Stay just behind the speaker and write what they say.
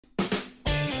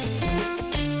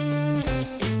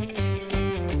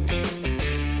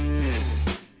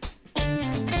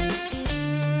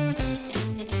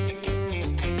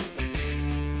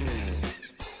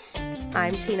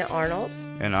I'm Tina Arnold.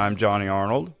 And I'm Johnny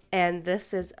Arnold. And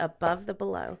this is Above the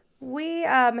Below. We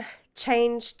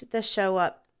changed the show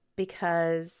up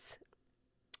because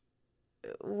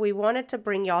we wanted to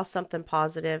bring y'all something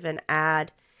positive and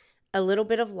add a little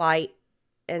bit of light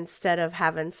instead of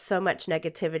having so much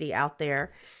negativity out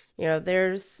there. You know,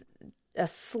 there's a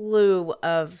slew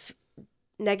of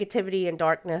negativity and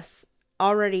darkness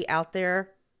already out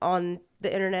there on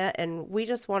the internet, and we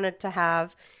just wanted to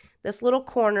have this little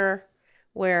corner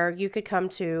where you could come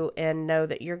to and know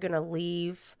that you're going to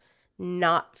leave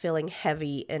not feeling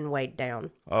heavy and weighed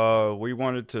down. We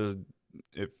wanted to,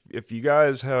 if you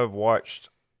guys have watched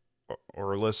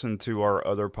or listened to our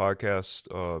other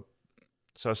podcast,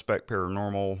 Suspect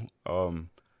Paranormal,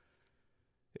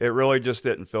 it really just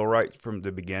didn't feel right from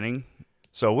the beginning.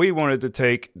 So we wanted to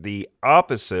take the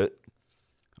opposite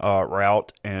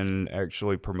route and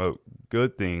actually promote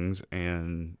good things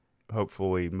and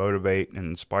hopefully motivate and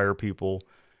inspire people.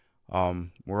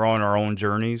 We're on our own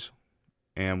journeys,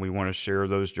 and we want to share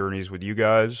those journeys with you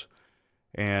guys,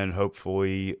 and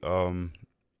hopefully,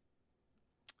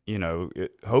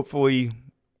 hopefully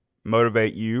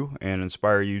motivate you and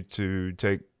inspire you to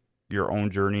take your own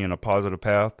journey in a positive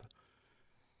path.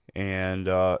 And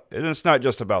it's not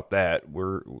just about that.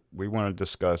 We want to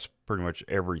discuss pretty much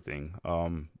everything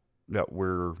that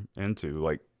we're into,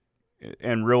 like,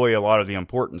 and really a lot of the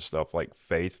important stuff like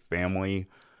faith, family,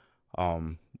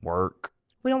 work.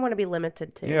 We don't want to be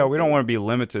limited to anything. We don't want to be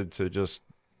limited to just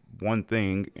one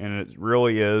thing, and it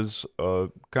really is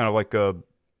kind of like a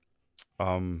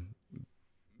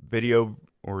video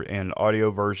or an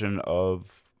audio version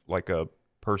of like a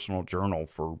personal journal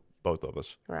for both of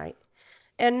us. Right.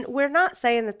 And we're not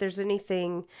saying that there's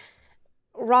anything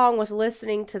wrong with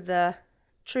listening to the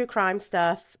true crime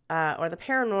stuff or the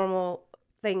paranormal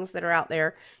things that are out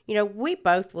there. You know, we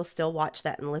both will still watch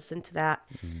that and listen to that.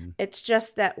 Mm-hmm. It's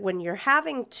just that when you're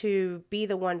having to be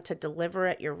the one to deliver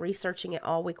it, you're researching it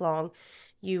all week long,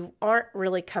 you aren't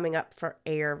really coming up for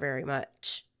air very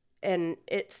much. And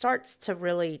it starts to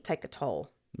really take a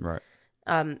toll. Right.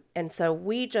 And so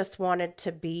we just wanted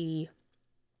to be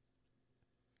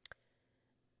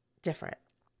different.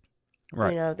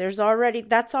 Right. You know,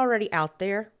 that's already out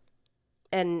there.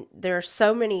 And there are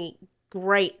so many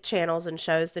great channels and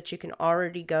shows that you can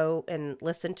already go and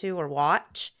listen to or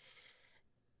watch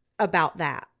about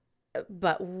that.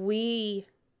 But we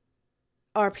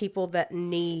are people that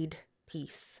need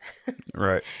peace.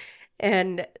 Right.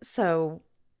 And so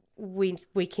we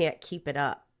can't keep it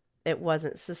up. It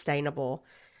wasn't sustainable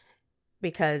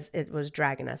because it was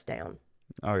dragging us down.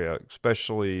 Oh yeah,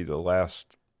 especially the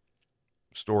last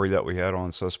story that we had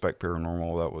on Suspect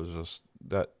Paranormal.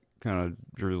 That kind of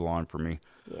drew the line for me.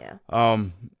 Yeah.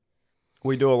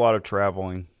 We do a lot of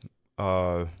traveling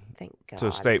Thank God.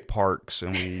 to state parks,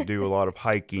 and we do a lot of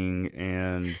hiking,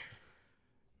 and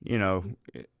you know,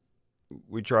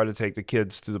 we try to take the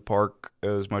kids to the park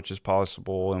as much as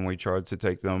possible, and we try to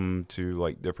take them to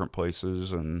like different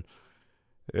places and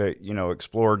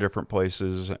explore different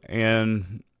places,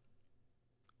 and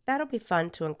that'll be fun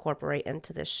to incorporate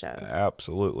into this show.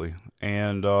 Absolutely.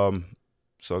 And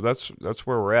so that's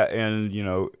where we're at.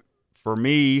 And for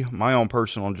me, my own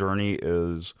personal journey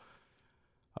is,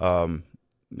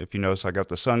 if you notice, I got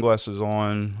the sunglasses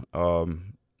on.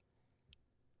 One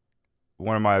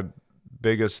of my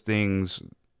biggest things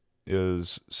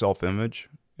is self-image,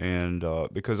 and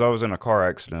because I was in a car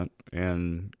accident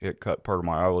and it cut part of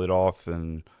my eyelid off,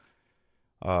 and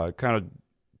kind of,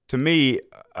 to me,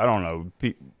 I don't know,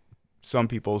 some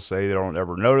people say they don't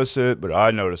ever notice it, but I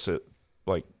notice it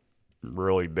like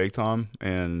really big time,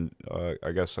 and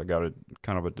I guess I got a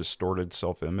kind of a distorted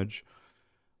self-image.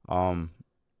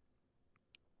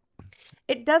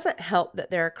 It doesn't help that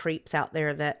there are creeps out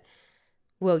there that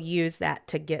will use that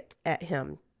to get at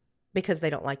him because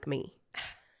they don't like me.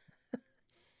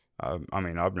 I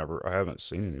haven't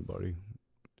seen anybody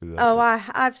do that. Oh,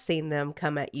 I've seen them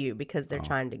come at you because they're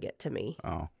trying to get to me.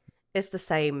 Oh. It's the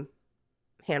same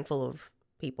handful of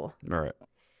people. Right.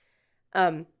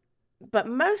 But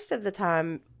most of the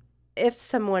time, if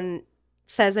someone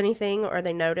says anything or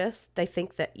they notice, they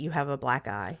think that you have a black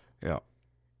eye. Yeah.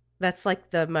 That's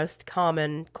like the most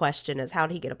common question is, how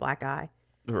did he get a black eye?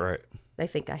 Right. They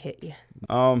think I hit you.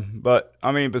 But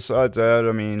I mean, besides that,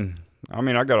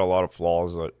 I got a lot of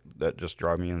flaws that just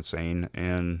drive me insane,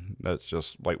 and that's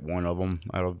just like one of them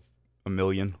out of a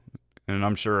million. And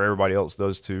I'm sure everybody else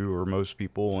does too, or most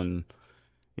people. And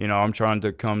I'm trying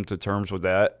to come to terms with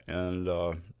that. And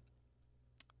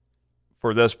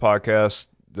for this podcast,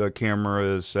 the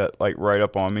camera is set like right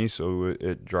up on me, so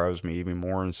it drives me even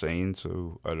more insane.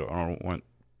 So I don't want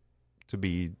to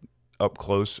be up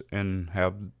close and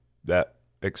have that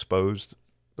exposed.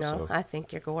 No, So, I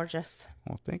think you're gorgeous.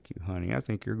 well, thank you, honey. I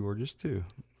think you're gorgeous too.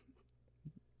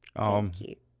 Thank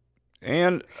you.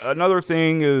 And another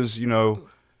thing is,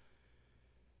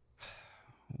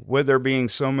 with there being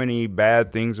so many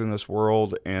bad things in this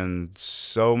world and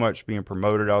so much being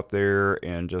promoted out there,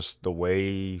 and just the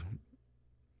way,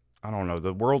 I don't know,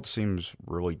 the world seems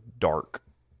really dark.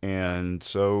 And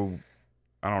so,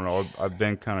 I don't know, I've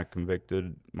been kind of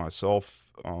convicted myself.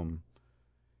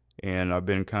 And I've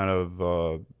been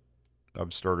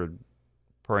I've started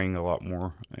praying a lot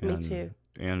more. Me too.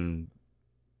 And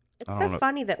It's so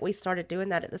funny that we started doing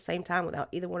that at the same time without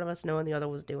either one of us knowing the other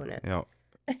was doing it. Yeah.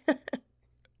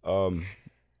 I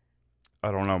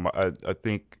don't know. I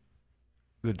think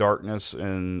the darkness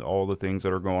and all the things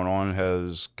that are going on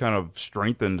has kind of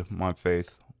strengthened my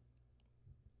faith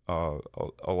a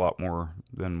lot more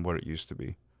than what it used to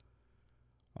be.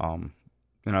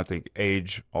 And I think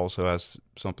age also has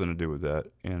something to do with that.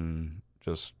 And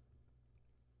just,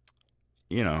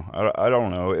 I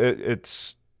don't know.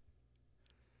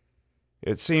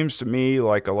 It seems to me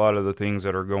like a lot of the things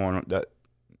that are going on, that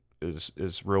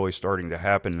is really starting to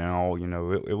happen now.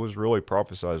 It was really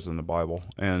prophesized in the Bible,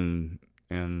 and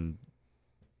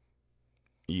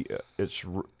it's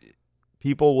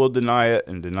people will deny it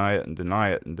and deny it and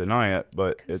deny it and deny it,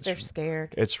 but they're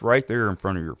scared. It's right there in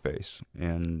front of your face,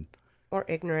 or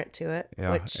ignorant to it.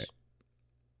 Yeah, which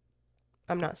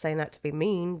I'm not saying that to be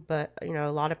mean, but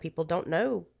a lot of people don't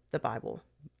know the Bible.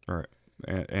 Right.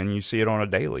 And you see it on a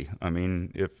daily. I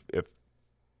mean, if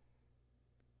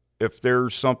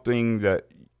there's something that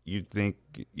you think,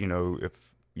 if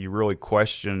you really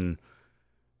question,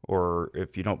 or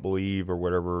if you don't believe or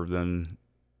whatever, then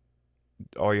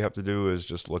all you have to do is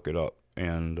just look it up,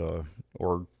 and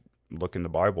or look in the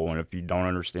Bible. And if you don't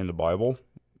understand the Bible,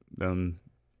 then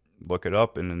look it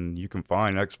up, and then you can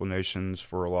find explanations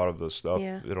for a lot of the stuff.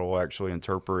 Yeah. It'll actually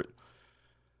interpret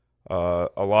a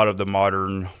lot of the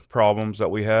modern problems that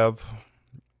we have,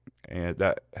 and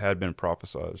that had been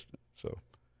prophesized. So,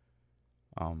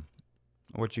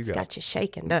 what you It's got? got you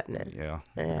shaking, doesn't it? Yeah.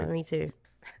 Yeah, me too.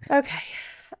 Okay.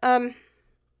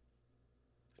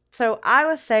 So I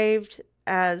was saved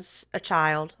as a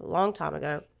child a long time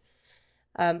ago.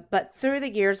 But through the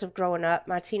years of growing up,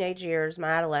 my teenage years, my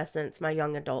adolescence, my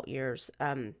young adult years,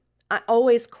 I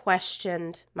always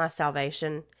questioned my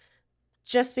salvation,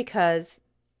 just because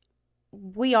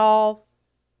we all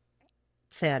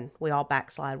sin, we all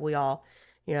backslide, we all,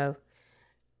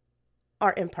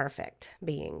 are imperfect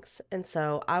beings. And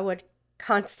so I would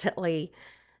constantly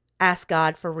ask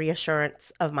God for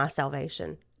reassurance of my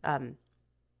salvation. And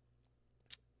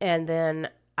then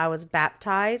I was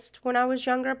baptized when I was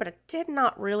younger, but I did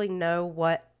not really know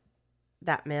what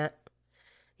that meant.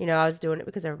 I was doing it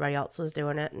because everybody else was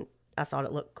doing it, and I thought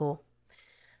it looked cool.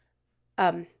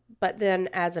 But then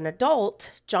as an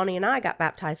adult, Johnny and I got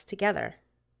baptized together,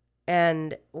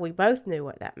 and we both knew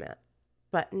what that meant.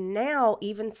 But now,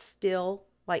 even still,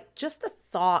 like, just the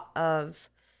thought of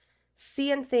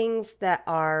seeing things that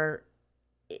are,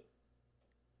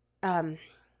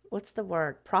 what's the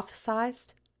word?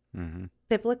 Prophesized? Mm-hmm.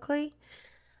 Biblically,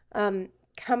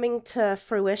 coming to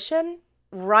fruition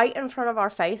right in front of our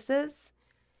faces,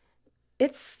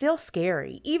 it's still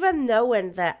scary. Even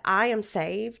knowing that I am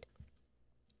saved,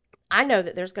 I know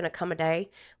that there's going to come a day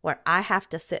where I have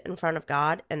to sit in front of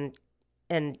God and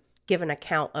give an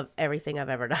account of everything I've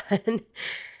ever done.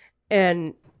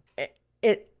 And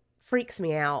it freaks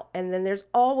me out. And then there's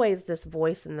always this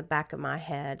voice in the back of my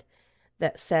head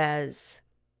that says,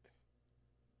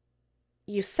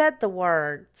 you said the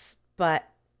words, but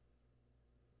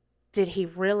did he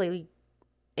really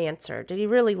answer? Did he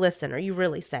really listen? Are you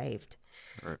really saved?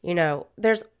 Right.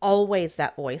 There's always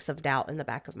that voice of doubt in the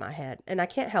back of my head, and I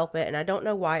can't help it, and I don't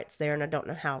know why it's there, and I don't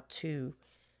know how to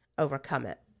overcome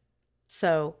it.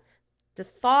 So the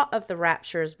thought of the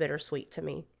rapture is bittersweet to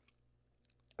me,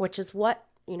 which is what,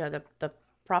 the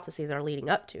prophecies are leading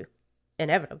up to,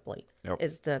 inevitably. Yep.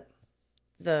 Is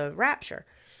the rapture.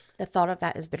 The thought of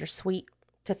that is bittersweet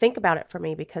to think about it for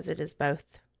me, because it is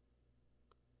both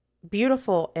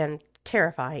beautiful and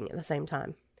terrifying at the same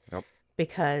time. Yep.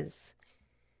 Because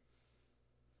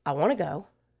I want to go.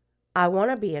 I want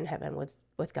to be in heaven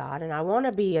with God, and I want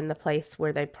to be in the place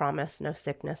where they promise no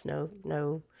sickness,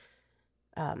 no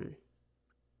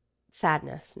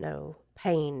sadness, no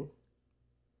pain,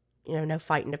 no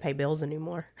fighting to pay bills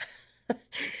anymore.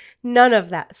 None of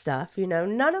that stuff,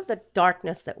 none of the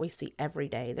darkness that we see every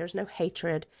day. There's no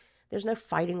hatred. There's no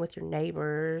fighting with your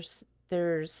neighbors.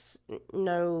 There's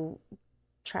no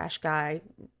trash guy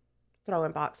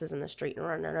throwing boxes in the street and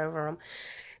running over them.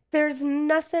 there's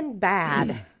nothing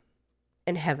bad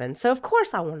in heaven. So of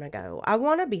course I want to go. I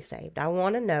want to be saved. I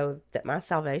want to know that my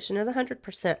salvation is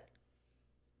 100%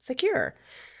 secure.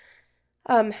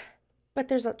 But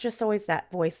there's just always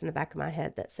that voice in the back of my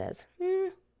head that says,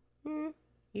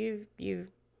 you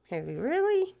have you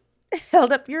really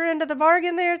held up your end of the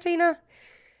bargain there, Tina?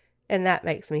 And that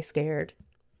makes me scared.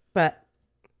 But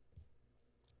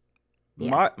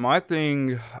yeah. My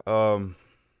thing, I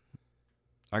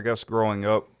guess growing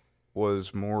up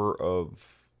was more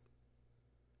of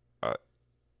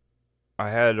I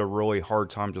had a really hard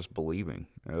time just believing,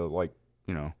 like,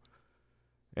 you know,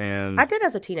 and I did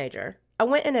as a teenager. I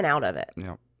went in and out of it.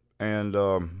 yeah, and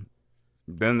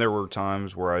then there were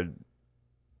times where I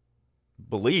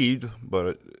believed,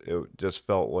 but it just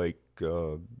felt like,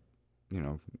 you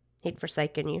know, He'd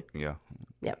forsaken you. yeah,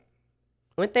 Yep.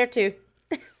 Went there too.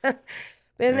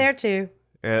 Been there too.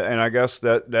 and I guess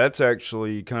that's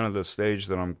actually kind of the stage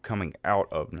that I'm coming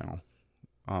out of now.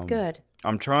 Good.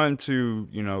 I'm trying to,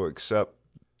 accept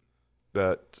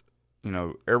that,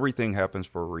 everything happens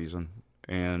for a reason,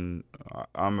 and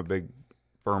I'm a big,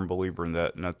 firm believer in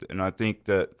that, and I think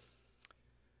that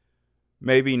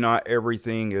maybe not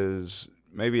everything is,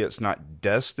 maybe it's not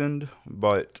destined,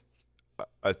 but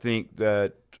I think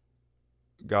that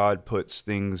God puts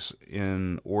things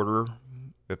in order,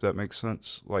 if that makes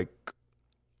sense. Like,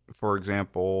 for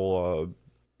example,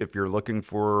 if you're looking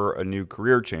for a new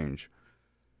career change,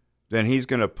 then He's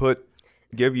going to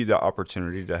give you the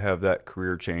opportunity to have that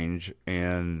career change,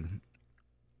 and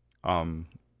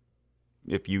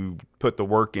if you put the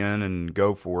work in and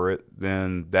go for it,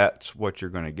 then that's what you're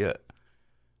going to get.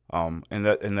 And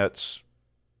that's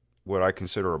what I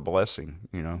consider a blessing,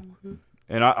 Mm-hmm.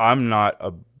 And I'm not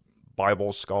a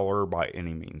Bible scholar by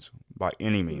any means.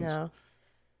 No.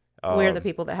 We're the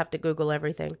people that have to Google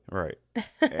everything. Right.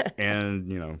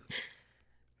 And,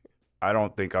 I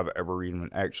don't think I've ever even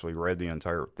actually read the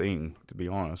entire thing, to be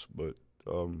honest, but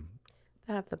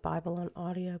I have the Bible on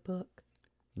audiobook.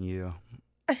 yeah.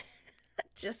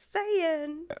 Just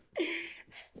saying.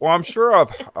 Well, I'm sure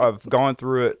I've gone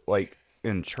through it like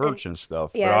in church and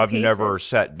stuff, yeah, but I've pieces. never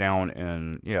sat down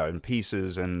in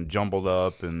pieces and jumbled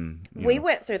up and we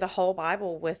went through the whole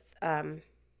Bible with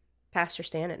Pastor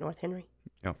Stan at North Henry.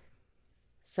 Yeah.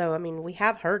 So I mean, we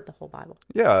have heard the whole Bible.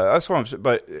 Yeah, that's what I'm saying.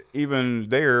 But even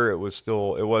there, it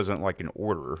wasn't like an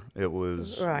order. It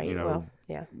was right. Well,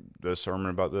 yeah. This sermon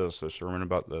about this, this sermon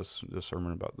about this, this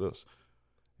sermon about this,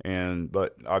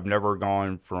 but I've never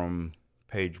gone from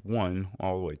page 1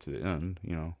 all the way to the end,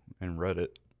 and read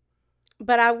it.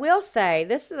 But I will say,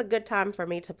 this is a good time for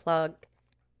me to plug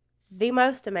the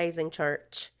most amazing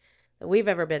church that we've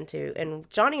ever been to. And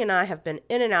Johnny and I have been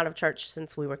in and out of church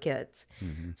since we were kids.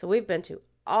 Mm-hmm. So we've been to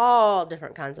all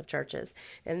different kinds of churches.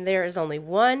 And there is only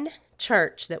one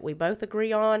church that we both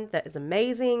agree on that is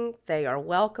amazing. They are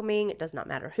welcoming. It does not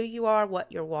matter who you are,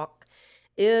 what your walk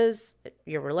is,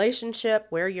 your relationship,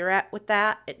 where you're at with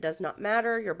that. It does not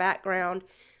matter, your background.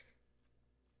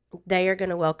 They are going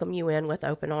to welcome you in with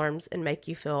open arms and make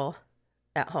you feel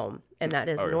at home. And that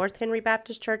is North Henry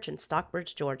Baptist Church in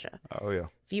Stockbridge, Georgia. Oh, yeah.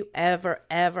 If you ever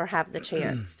have the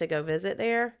chance to go visit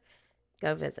there,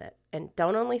 go visit. And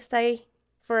don't only stay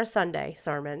for a Sunday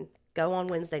sermon. Go on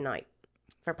Wednesday night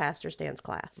for Pastor Stan's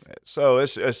class. So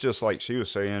it's just like she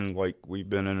was saying, like we've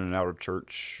been in and out of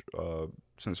church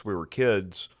since we were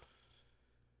kids.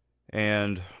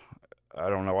 And I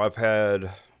don't know, I've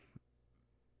had,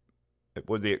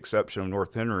 with the exception of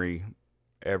North Henry,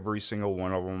 every single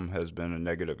one of them has been a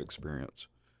negative experience.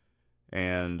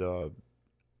 And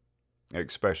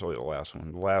especially the last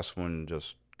one. The last one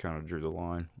just kind of drew the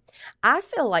line. I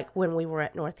feel like when we were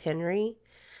at North Henry,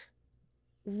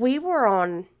 we were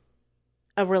on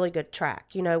a really good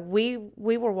track. We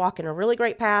were walking a really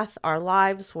great path. Our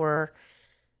lives were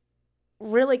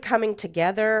really coming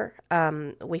together.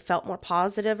 We felt more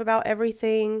positive about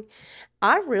everything.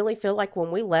 I really feel like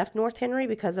when we left North Henry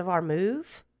because of our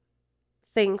move,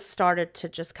 things started to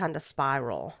just kind of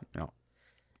spiral. Yeah.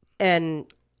 And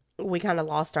we kind of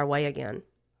lost our way again.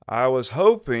 I was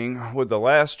hoping with the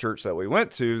last church that we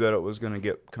went to that it was going to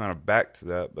get kind of back to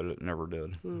that, but it never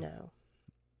did. No.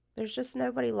 There's just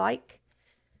nobody like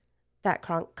that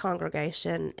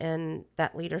congregation and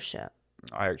that leadership.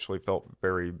 I actually felt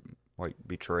very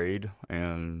betrayed,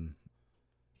 and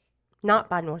not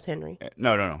by North Henry.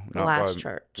 No. The last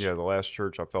church. Yeah, the last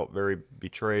church I felt very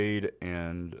betrayed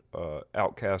and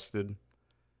outcasted.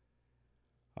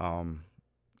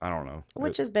 I don't know.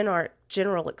 Which has been our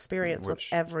general experience with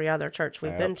every other church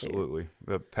we've been to. Absolutely.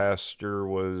 The pastor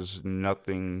was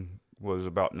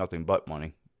about nothing but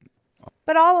money.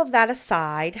 But all of that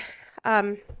aside,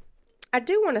 I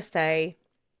do want to say,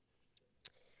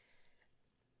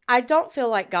 I don't feel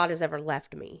like God has ever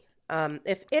left me.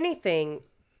 If anything,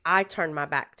 I turn my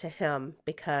back to him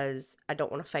because I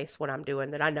don't want to face what I'm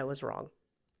doing that I know is wrong.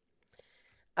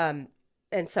 And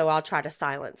so I'll try to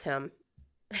silence him.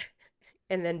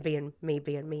 And then being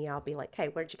me, I'll be like, hey,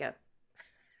 where'd you go?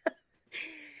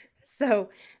 So,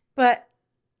 but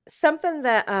something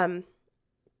that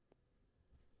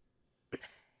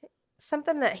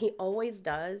he always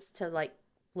does to like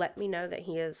let me know that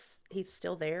he's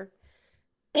still there,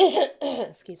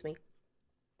 excuse me,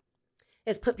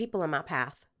 is put people in my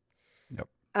path.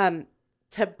 Yep.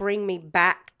 To bring me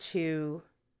back to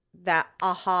that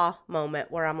aha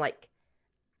moment where I'm like,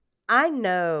 I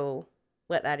know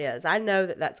what that is. I know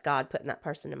that that's God putting that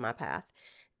person in my path.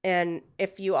 And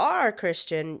if you are a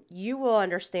Christian, you will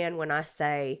understand when I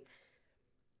say,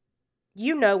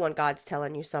 you know, when God's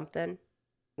telling you something,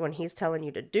 when he's telling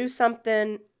you to do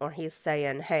something, or he's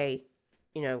saying, hey,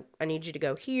 you know, I need you to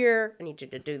go here. I need you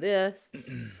to do this.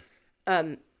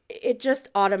 It just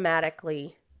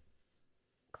automatically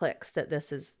clicks that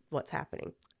this is what's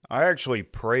happening. I actually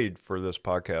prayed for this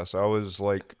podcast. I was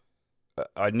like,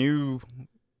 I knew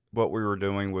what we were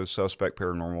doing with Suspect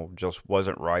Paranormal just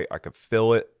wasn't right. I could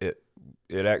feel it.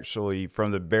 It actually,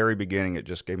 from the very beginning, it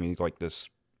just gave me like this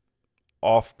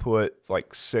off-put,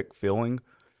 like sick feeling.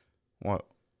 What?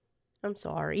 I'm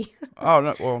sorry. Oh,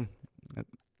 no, well,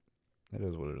 it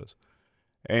is what it is.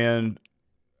 And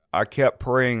I kept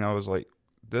praying. I was like,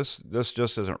 this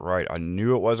just isn't right. I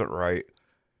knew it wasn't right.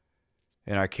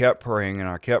 And I kept praying and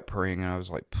I kept praying. And I was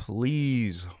like,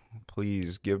 please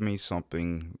give me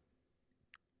something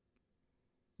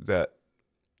that,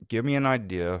 give me an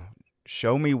idea.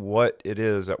 Show me what it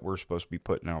is that we're supposed to be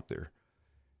putting out there.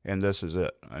 And this is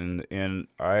it. And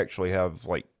I actually have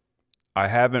like, I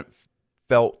haven't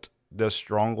felt this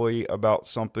strongly about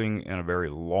something in a very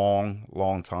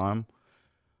long time.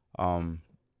 And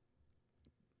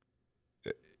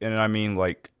I mean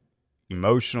like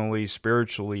emotionally,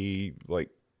 spiritually, like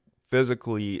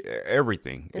physically,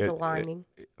 everything. It's aligning.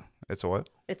 It's a what?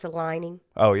 It's aligning.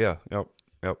 Oh yeah, yep.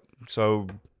 So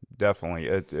definitely,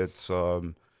 it's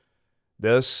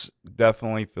this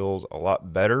definitely feels a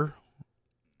lot better,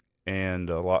 and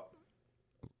a lot.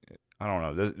 I don't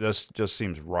know. This just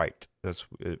seems right.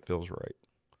 It feels right.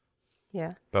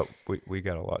 Yeah. But we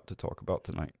got a lot to talk about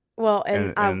tonight. Well,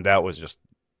 and that was just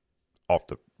off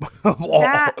the wall.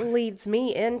 That leads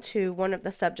me into one of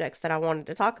the subjects that I wanted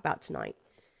to talk about tonight.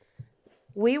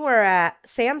 We were at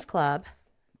Sam's Club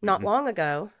not long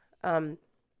ago, and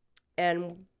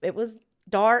it was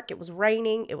dark. It was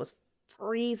raining. It was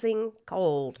freezing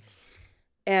cold,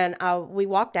 and we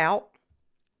walked out,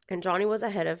 and Johnny was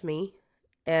ahead of me,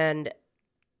 and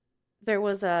there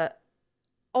was a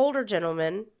older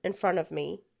gentleman in front of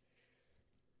me,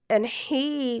 and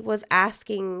he was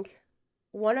asking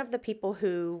one of the people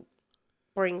who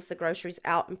brings the groceries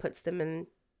out and puts them in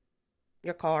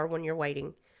your car when you're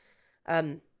waiting,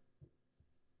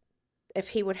 if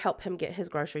he would help him get his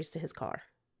groceries to his car.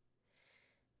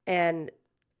 And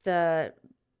the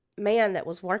man that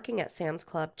was working at Sam's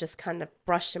Club just kind of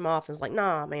brushed him off and was like,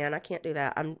 nah, man, I can't do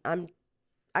that.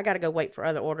 I got to go wait for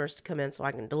other orders to come in so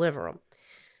I can deliver them.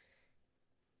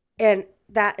 And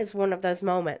that is one of those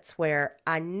moments where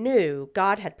I knew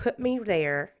God had put me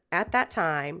there at that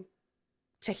time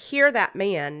to hear that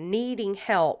man needing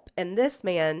help, and this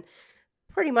man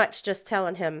pretty much just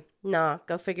telling him, nah,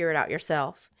 go figure it out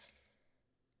yourself.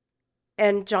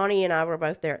 And Johnny and I were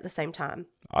both there at the same time.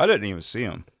 I didn't even see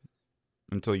him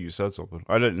until you said something.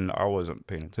 I wasn't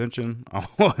paying attention. I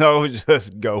was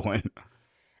just going.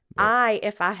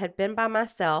 If I had been by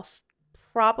myself,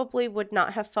 probably would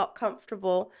not have felt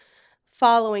comfortable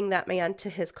following that man to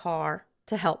his car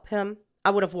to help him. I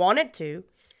would have wanted to,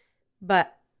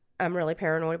 but I'm really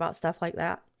paranoid about stuff like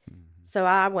that. Mm-hmm. So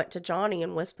I went to Johnny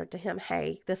and whispered to him,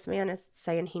 hey, this man is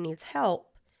saying he needs help.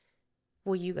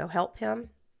 Will you go help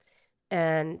him?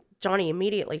 And Johnny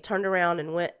immediately turned around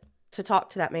and went to talk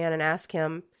to that man and ask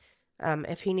him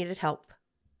if he needed help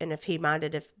and if he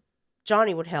minded if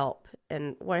Johnny would help.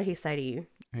 And what did he say to you?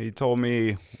 He told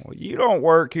me, well, you don't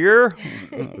work here.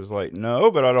 I was like,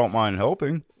 no, but I don't mind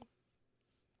helping.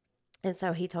 And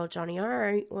so he told Johnny, all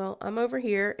right, well, I'm over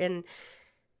here. And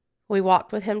we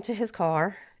walked with him to his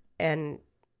car, and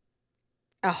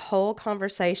a whole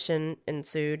conversation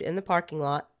ensued in the parking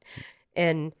lot.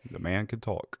 And the man could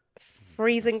talk.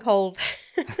 Freezing cold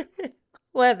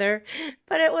weather,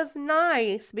 but it was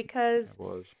nice because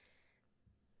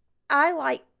I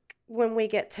like when we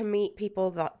get to meet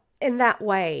people in that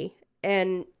way,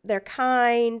 and they're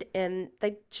kind, and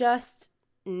they just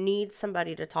need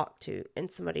somebody to talk to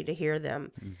and somebody to hear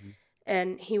them. Mm-hmm.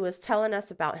 And he was telling us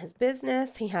about his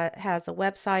business. He has a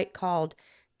website called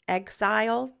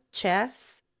Exile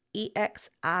Chess,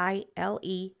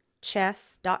 EXILE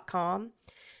chess.com.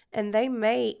 And they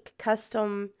make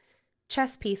custom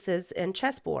chess pieces and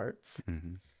chessboards.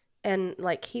 Mm-hmm. And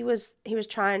like he was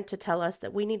trying to tell us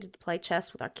that we needed to play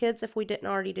chess with our kids if we didn't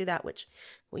already do that, which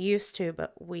we used to,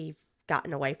 but we've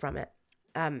gotten away from it.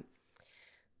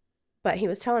 But he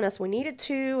was telling us we needed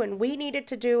to, and we needed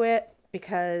to do it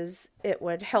because it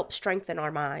would help strengthen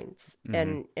our minds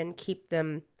and keep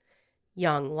them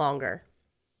young longer.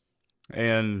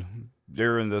 And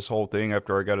during this whole thing,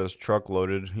 after I got his truck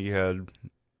loaded, he had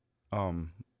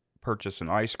purchased an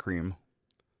ice cream.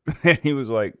 And he was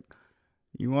like,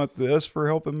 "You want this for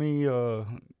helping me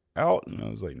out?" And I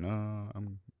was like, "No,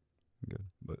 I'm good."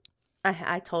 But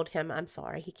I told him, I'm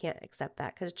sorry, he can't accept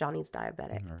that because Johnny's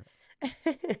diabetic. all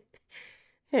right.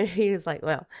 And he was like,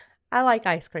 well, I like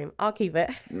ice cream. I'll keep it.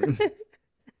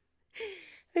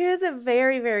 He was a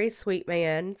very, very sweet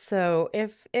man. So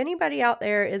if anybody out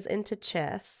there is into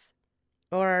chess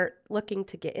or looking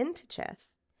to get into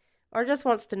chess or just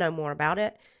wants to know more about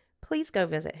it, please go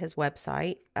visit his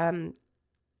website.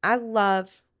 I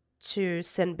love to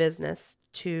send business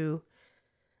to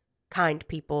kind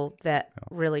people that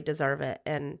really deserve it.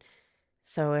 And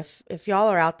so if y'all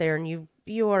are out there and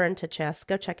you are into chess,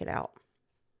 go check it out.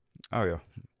 Oh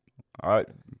yeah,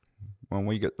 when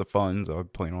we get the funds, I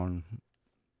plan on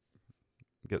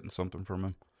getting something from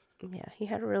him. Yeah, he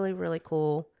had a really, really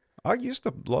cool. I used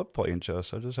to love playing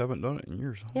chess. I just haven't done it in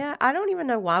years. Yeah, I don't even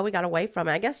know why we got away from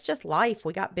it. I guess just life.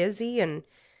 We got busy and,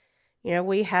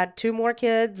 we had 2 more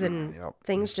kids and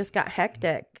things just got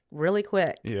hectic really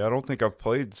quick. Yeah, I don't think I've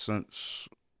played since,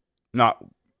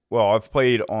 I've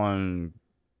played on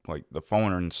like the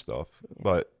phone and stuff,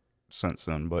 but since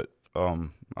then,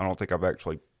 I don't think I've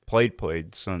actually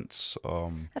played since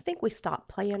I think we stopped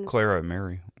playing. Clara and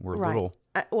Mary were little.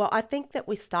 I think that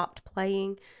we stopped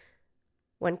playing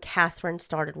when Catherine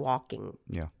started walking.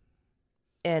 Yeah.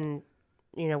 And,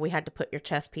 we had to put your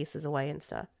chess pieces away and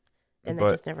stuff. And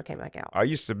they just never came back out. I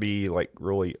used to be like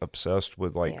really obsessed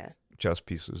with chess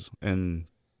pieces and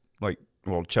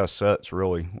chess sets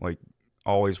really. Like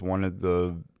always wanted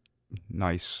the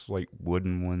nice like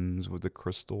wooden ones with the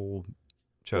crystal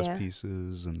chess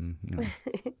pieces and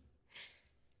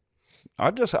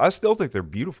I still think they're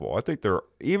beautiful. I think they're,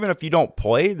 even if you don't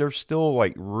play, they're still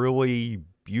like really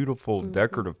beautiful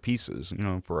decorative pieces,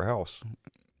 for a house.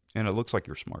 And it looks like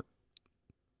you're smart.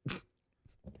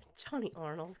 Johnny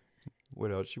Arnold.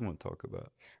 What else you want to talk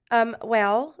about?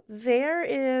 Well, there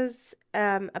is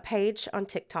a page on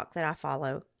TikTok that I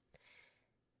follow.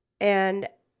 And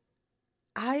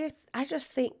I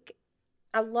just think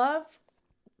I love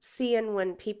seeing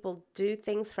when people do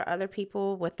things for other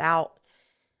people without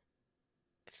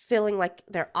feeling like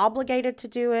they're obligated to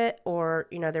do it or,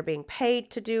 they're being paid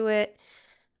to do it.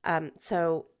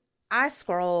 So I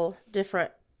scroll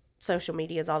different social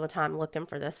medias all the time looking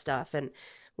for this stuff. And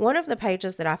one of the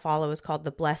pages that I follow is called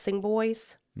The Blessing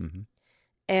Boys. Mm-hmm.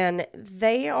 And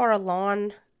they are a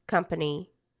lawn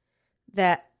company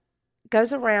that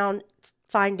goes around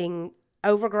finding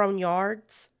overgrown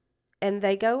yards. And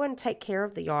they go and take care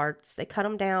of the yards. They cut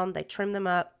them down. They trim them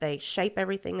up. They shape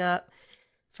everything up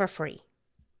for free.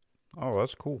 Oh,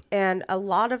 that's cool. And a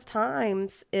lot of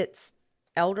times it's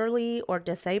elderly or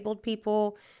disabled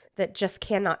people that just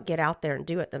cannot get out there and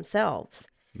do it themselves.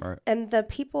 Right. And the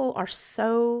people are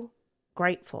so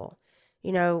grateful.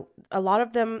 A lot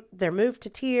of them, they're moved to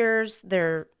tears.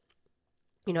 Their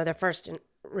first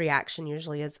reaction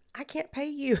usually is, I can't pay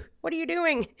you. What are you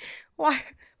doing? Why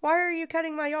are you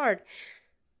cutting my yard?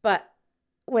 But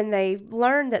when they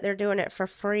learn that they're doing it for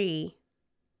free,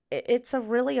 it's a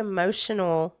really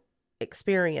emotional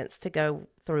experience to go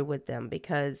through with them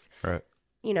because, right.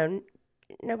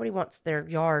 Nobody wants their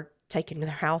yard taken to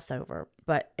their house over.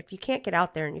 But if you can't get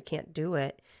out there and you can't do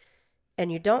it,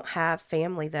 and you don't have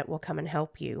family that will come and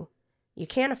help you, you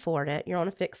can't afford it, you're on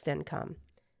a fixed income.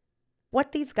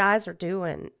 What these guys are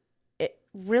doing, it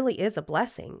really is a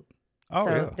blessing.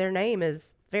 Their name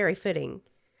is very fitting.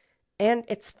 And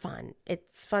it's fun.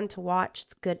 It's fun to watch.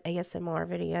 It's good ASMR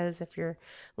videos if you're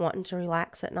wanting to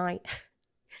relax at night.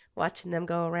 Watching them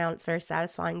go around, it's very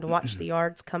satisfying to watch the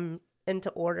yards come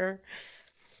into order.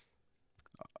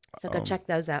 So go check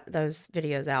those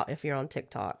videos out if you're on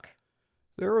TikTok.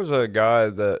 There was a guy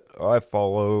that I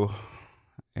follow,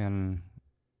 and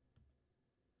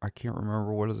I can't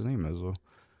remember what his name is though.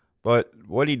 But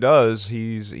what he does,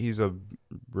 he's a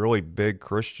really big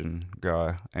Christian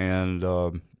guy, and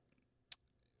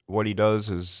what he does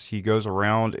is he goes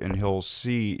around and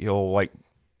he'll like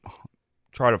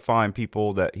try to find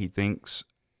people that he thinks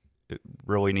it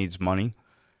really needs money,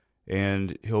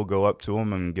 and he'll go up to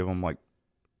them and give them like,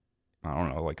 I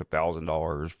don't know, like $1,000,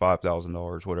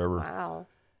 $5,000, whatever. Wow.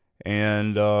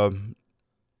 And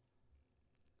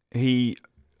he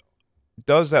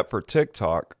does that for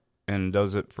TikTok and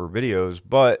does it for videos,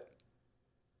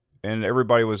 and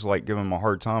everybody was like giving him a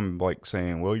hard time, like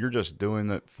saying, well, you're just doing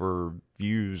it for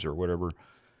views or whatever.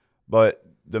 But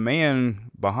the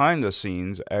man behind the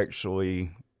scenes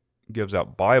actually gives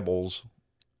out Bibles,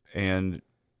 and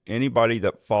anybody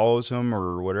that follows him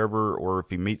or whatever, or if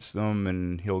he meets them,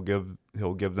 and he'll give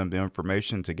them the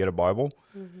information to get a Bible,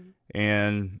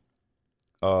 and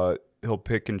he'll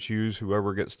pick and choose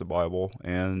whoever gets the Bible,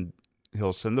 and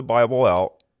he'll send the Bible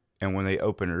out, and when they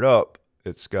open it up,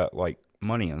 it's got like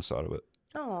money inside of it.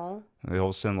 Oh.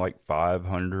 They'll send like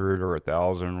 500 or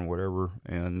 1,000 or whatever,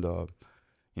 and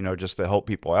just to help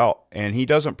people out. And he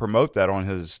doesn't promote that on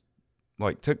his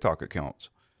like TikTok accounts.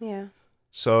 Yeah.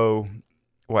 So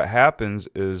what happens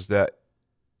is that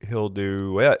he'll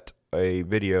duet a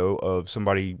video of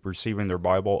somebody receiving their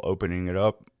Bible, opening it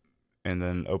up, and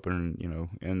then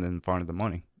and then finding the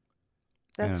money.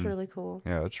 That's really cool.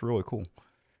 Yeah, it's really cool.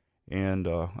 And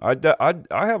I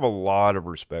have a lot of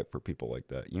respect for people like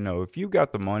that. If you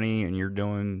got the money and you're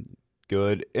doing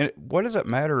good, and what does it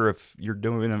matter if you're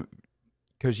doing it?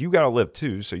 Because you got to live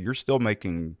too, so you're still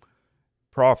making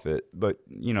profit. But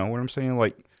you know what I'm saying?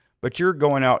 Like, but you're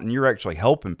going out and you're actually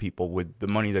helping people with the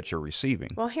money that you're receiving.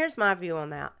 Well, here's my view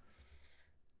on that.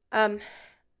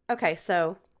 Okay,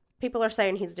 so people are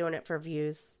saying he's doing it for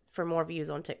views, for more views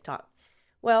on TikTok.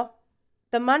 Well,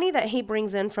 the money that he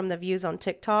brings in from the views on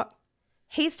TikTok,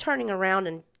 he's turning around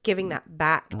and giving that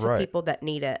back to people that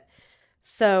need it.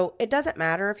 So it doesn't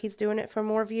matter if he's doing it for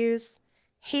more views.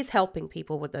 He's helping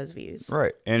people with those views.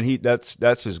 Right. And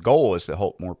that's his goal, is to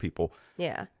help more people.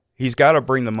 Yeah. He's got to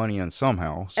bring the money in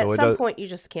somehow. So at some point, you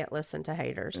just can't listen to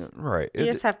haters. Right. You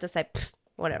just have to say,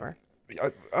 whatever.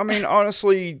 I mean,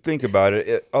 honestly, think about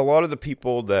it. A lot of the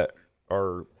people that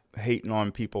are hating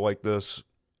on people like this,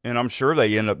 and I'm sure they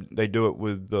do it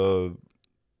with the,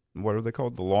 what are they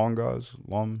called? The long guys?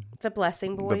 The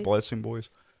Blessing Boys. The Blessing Boys.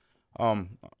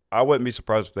 I wouldn't be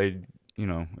surprised if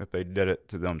they did it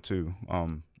to them too.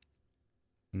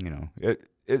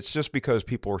 It's just because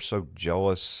people are so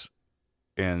jealous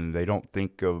and they don't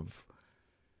think of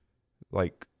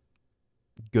like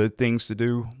good things to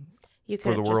do. You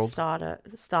could have just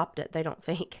stopped it. They don't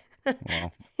think.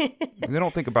 Well, they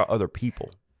don't think about other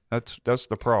people. That's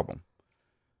the problem.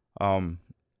 I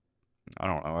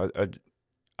don't know.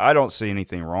 I don't see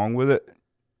anything wrong with it.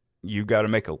 You got to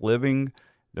make a living.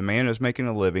 The man is making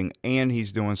a living, and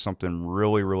he's doing something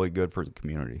really, really good for the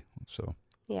community. So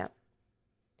yeah.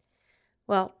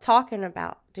 Well, talking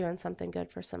about doing something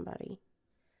good for somebody,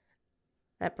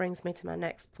 that brings me to my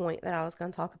next point that I was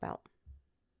going to talk about.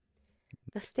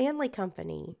 The Stanley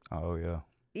Company. Oh, yeah.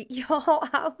 Y'all,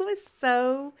 I was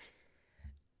so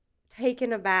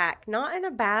taken aback, not in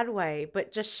a bad way,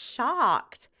 but just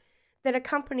shocked that a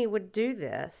company would do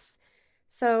this.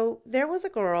 So there was a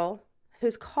girl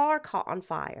whose car caught on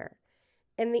fire,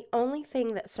 and the only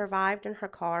thing that survived in her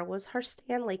car was her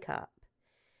Stanley Cup.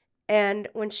 And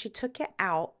when she took it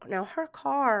out, now her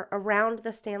car around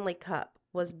the Stanley Cup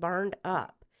was burned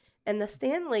up, and the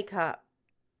Stanley Cup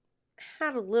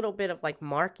had a little bit of like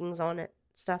markings on it,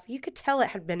 stuff. You could tell it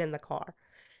had been in the car,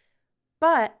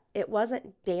 but it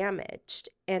wasn't damaged,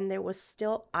 and there was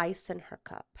still ice in her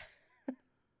cup.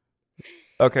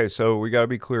 Okay, so we got to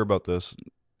be clear about this.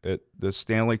 The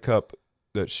Stanley Cup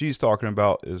that she's talking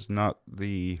about is not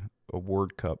the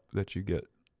award cup that you get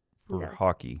for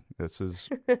hockey. This is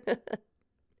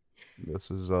it's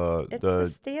the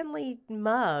Stanley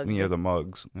mug. Yeah, the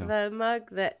mugs. Yeah. The mug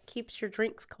that keeps your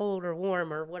drinks cold or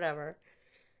warm or whatever.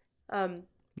 That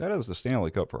is the Stanley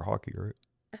Cup for hockey, right?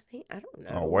 I don't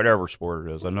know. Oh, whatever sport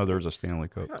it is. I know there's a Stanley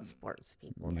Cup. Not sports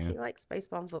people. Yeah. He likes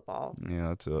baseball and football. Yeah,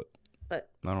 that's it. But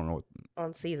I don't know what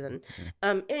on season.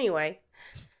 Yeah. Anyway.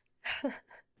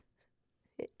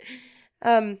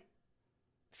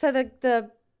 So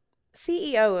the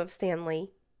CEO of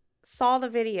Stanley saw the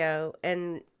video,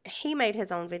 and he made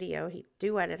his own video. He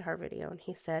duetted her video, and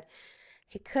he said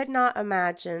he could not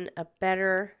imagine a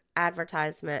better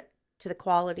advertisement to the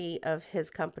quality of his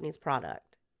company's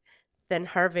product than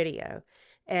her video.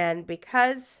 And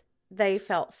because they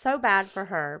felt so bad for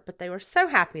her, but they were so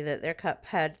happy that their cup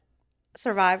had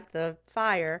survived the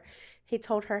fire, he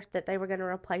told her that they were going to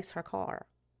replace her car.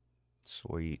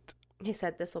 Sweet. He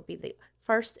said this will be the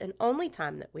first and only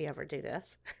time that we ever do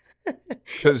this.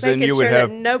 Because then Making you would sure that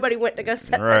have nobody went to go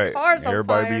set their right. cars on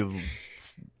Everybody fire.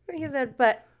 be He said,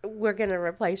 but we're going to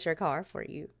replace your car for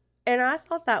you. And I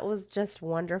thought that was just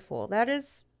wonderful. That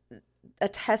is a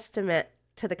testament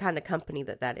to the kind of company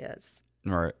that is.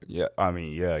 right. Yeah, I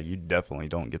mean, yeah, you definitely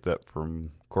don't get that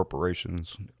from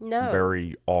corporations No.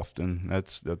 very often.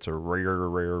 That's a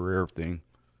rare thing.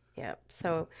 Yeah.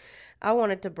 So I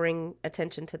wanted to bring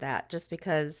attention to that just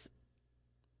because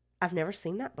I've never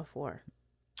seen that before.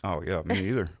 Oh yeah, me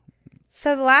either.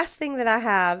 So the last thing that I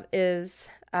have is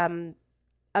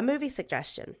a movie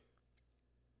suggestion.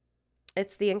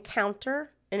 It's The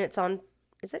Encounter, and it's on,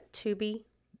 is it Tubi?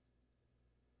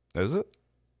 Is it?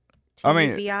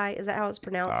 Tubi? Is that how it's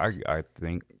pronounced? I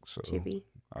think so. Tubi.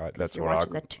 That's You're what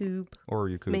watching the tube. or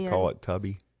you could Man. call it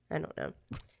Tubby. I don't know.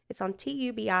 It's on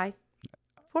Tubi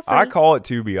for free. I call it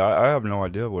Tubi. I have no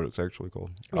idea what it's actually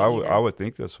called. Me I either. would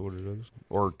think that's what it is,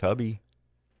 or Tubby,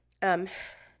 or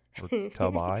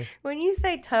Tubby, When you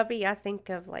say Tubby, I think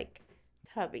of like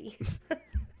Tubby.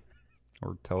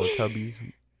 or Teletubbies.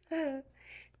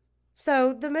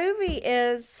 So the movie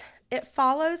it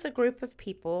follows a group of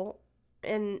people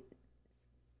in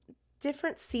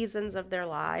different seasons of their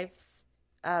lives.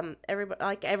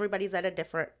 Everybody's at a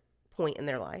different point in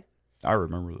their life, I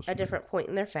remember this. a different point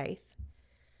in their faith.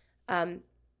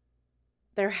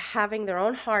 They're having their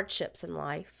own hardships in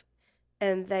life,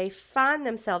 and they find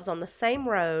themselves on the same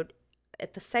road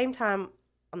at the same time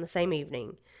on the same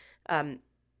evening. And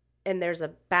there's a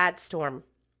bad storm,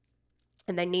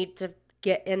 and they need to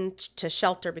get into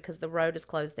shelter because the road is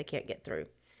closed. They can't get through.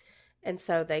 And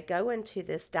so they go into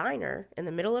this diner in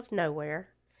the middle of nowhere,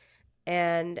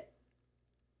 and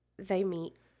they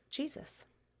meet Jesus,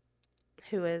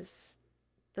 who is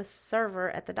the server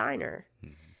at the diner.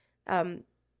 And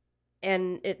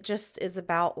it just is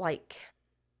about like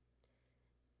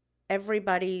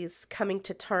everybody's coming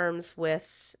to terms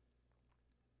with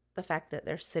the fact that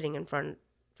they're sitting in front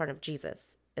of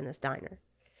Jesus in this diner.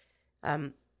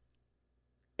 And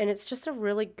it's just a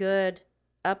really good,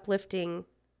 uplifting,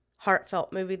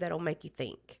 heartfelt movie that'll make you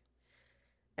think.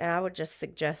 And I would just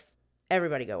suggest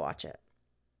everybody go watch it.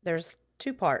 There's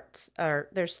two parts, or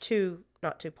there's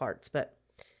not two parts, but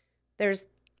there's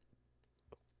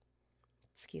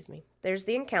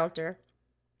The Encounter,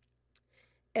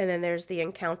 and then there's The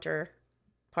Encounter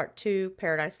Part 2,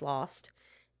 Paradise Lost.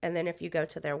 And then if you go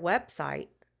to their website,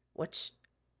 which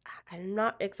I'm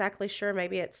not exactly sure,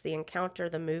 maybe it's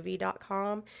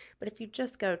theencounterthemovie.com, but if you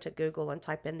just go to Google and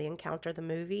type in The Encounter the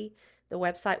Movie, the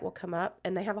website will come up,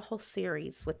 and they have a whole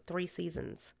series with 3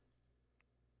 seasons.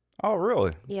 Oh,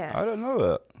 really? Yes. I didn't know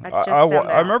that. I just found out.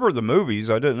 I remember the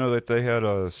movies. I didn't know that they had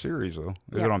a series, though.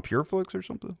 Is Yeah. it on PureFlix or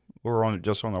something? Or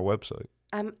just on their website?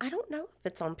 I don't know if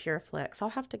it's on PureFlix. I'll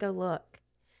have to go look,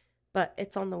 but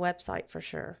it's on the website for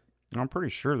sure. I'm pretty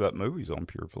sure that movie's on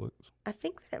PureFlix. I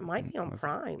think that it might be on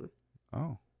Prime.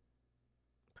 Oh.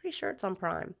 Pretty sure it's on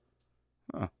Prime.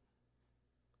 Huh.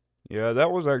 Yeah,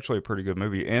 that was actually a pretty good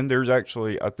movie. And there's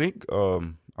actually, I think, a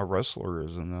wrestler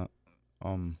is in that.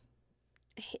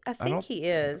 I think he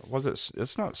is. Was it?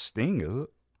 It's not Sting, is it?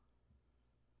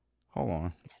 Hold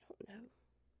on. I don't know.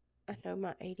 I know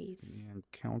my 80s. The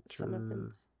Encounter Some of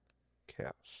them.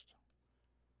 cast.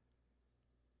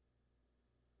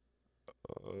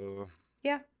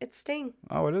 Yeah, it's Sting.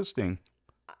 Oh, it is Sting.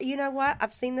 You know what?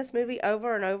 I've seen this movie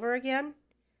over and over again.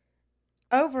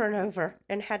 Over and over.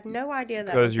 And had no idea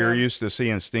that was Because you're him. used to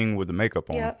seeing Sting with the makeup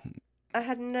on. Yep. I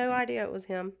had no idea it was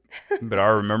him. But I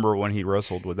remember when he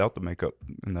wrestled without the makeup,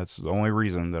 and that's the only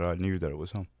reason that I knew that it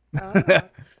was him. Ah.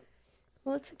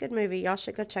 Well, it's a good movie. Y'all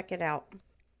should go check it out.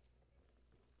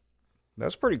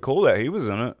 That's pretty cool that he was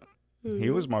in it. Mm-hmm. He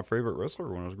was my favorite wrestler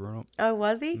when I was growing up. Oh,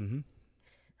 was he? Mm-hmm.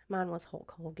 Mine was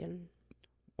Hulk Hogan.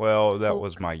 Well, that Hulk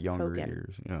was my younger Hogan.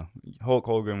 years. Yeah, Hulk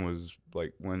Hogan was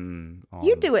like when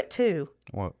You do it too.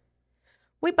 what?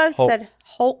 We both Hulk- said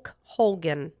Hulk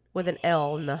Hogan with an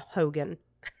L in the Hogan.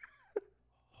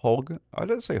 Hogan? I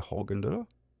didn't say Hogan, did I?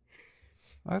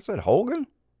 I said Hogan.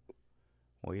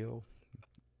 Well,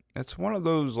 it's one of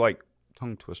those like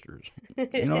tongue twisters.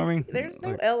 You know what I mean? There's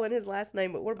no Like, L in his last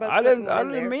name, but we're both. I putting didn't. I one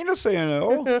in didn't there. mean to say an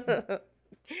L.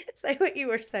 Say what you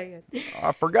were saying.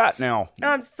 I forgot now.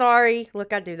 I'm sorry.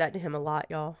 Look, I do that to him a lot,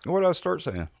 y'all. What did I start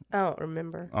saying? I don't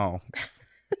remember. Oh,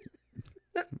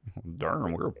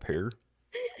 darn, we're a pair.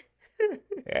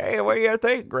 Hey, what do you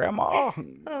think, Grandma?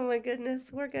 Oh my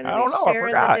goodness, we're gonna I don't be know, I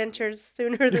sharing forgot. adventures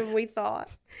sooner than we thought.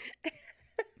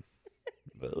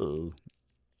 Ugh.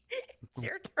 It's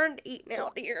your turn to eat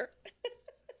now, dear.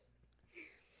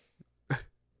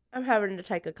 I'm having to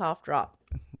take a cough drop.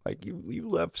 Like, you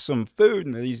left some food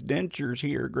in these dentures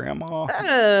here, Grandma.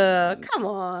 Oh, come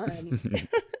on.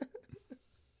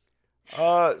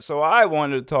 So I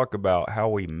wanted to talk about how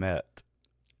we met,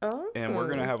 Oh. and we're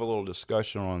gonna have a little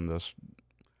discussion on this.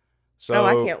 Oh,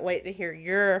 I So can't wait to hear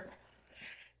your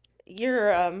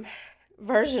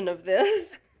version of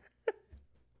this.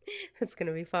 It's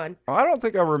gonna be fun. I don't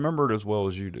think I remember it as well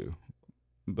as you do,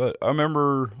 but I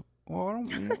remember. Well, I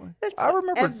don't. That's I what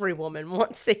remember. every woman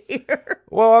wants to hear.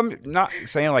 Well, I'm not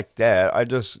saying like that. I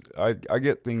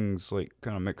get things like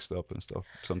kind of mixed up and stuff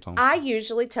sometimes. I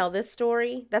usually tell this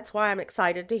story. That's why I'm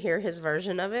excited to hear his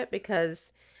version of it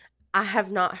because I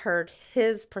have not heard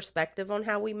his perspective on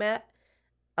how we met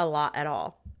a lot at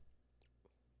all.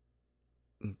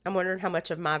 I'm wondering how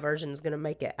much of my version is going to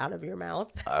make it out of your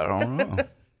mouth. I don't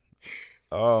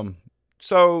know.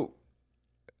 So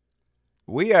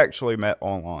we actually met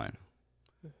online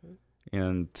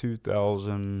in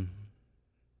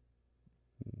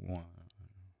 2001,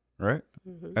 right?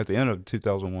 At the end of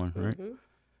 2001, right?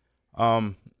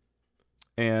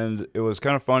 And it was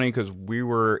kind of funny because we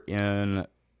were in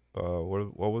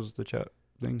what was the chat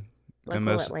thing?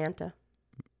 Local Atlanta.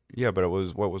 Yeah, but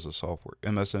what was the software?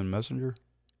 MSN Messenger?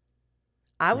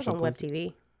 I was on Web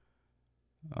TV.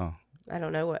 Oh. I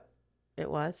don't know what it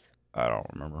was. I don't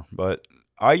remember. But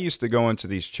I used to go into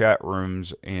these chat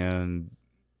rooms and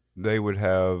they would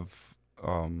have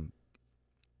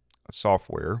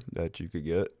software that you could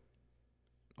get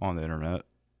on the internet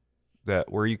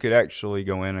where you could actually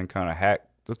go in and kind of hack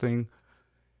the thing,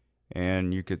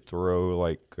 and you could throw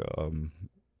like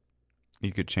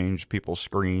you could change people's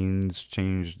screens,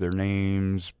 change their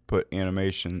names, put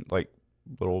animation, like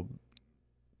little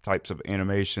types of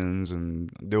animations, and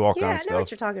do all kinds of stuff. Yeah, I know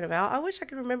what you're talking about. I wish I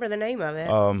could remember the name of it.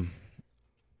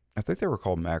 I think they were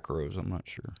called macros. I'm not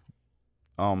sure.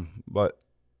 But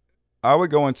I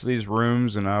would go into these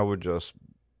rooms and I would just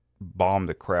bomb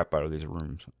the crap out of these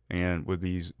rooms, and with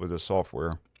the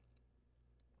software.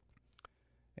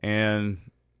 And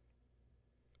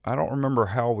I don't remember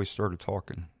how we started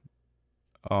talking.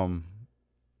 Do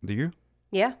you?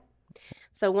 Yeah.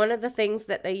 So one of the things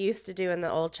that they used to do in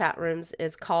the old chat rooms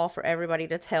is call for everybody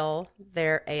to tell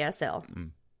their ASL,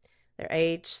 their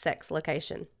age, sex,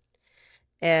 location.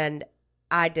 And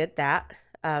I did that.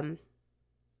 I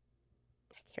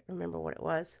can't remember what it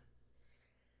was.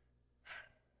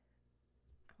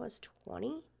 I was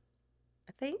 20,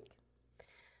 I think.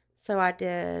 So I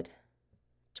did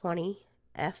 20,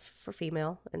 F for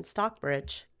female, in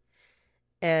Stockbridge.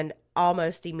 And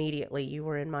almost immediately you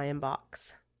were in my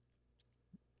inbox.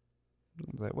 I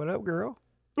was like, what up, girl?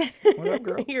 What up,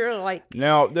 girl? You're like...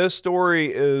 Now, this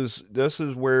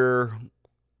is where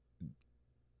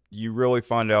you really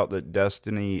find out that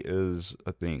destiny is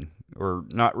a thing. Or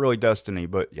not really destiny,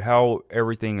 but how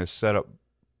everything is set up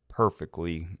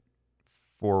perfectly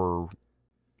for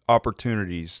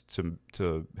opportunities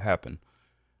to happen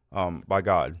by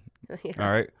God. Yeah.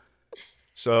 All right?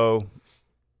 So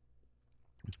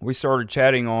we started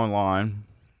chatting online,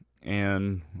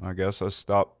 and I guess I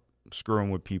stopped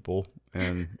screwing with people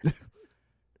and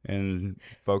and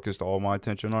focused all my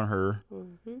attention on her.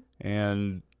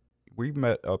 And we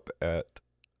met up at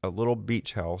a little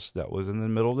beach house that was in the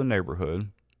middle of the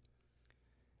neighborhood,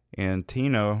 and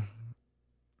Tina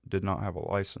did not have a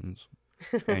license,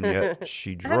 and yet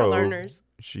she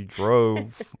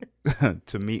drove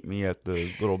to meet me at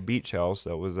the little beach house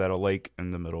that was at a lake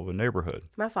in the middle of the neighborhood.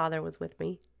 My father was with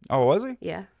me. Oh, was he?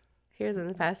 Yeah. He was in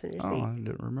the passenger seat. Oh, I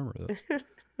didn't remember that.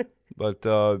 But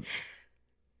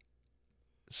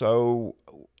so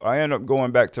I ended up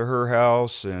going back to her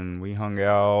house, and we hung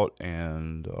out,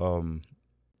 and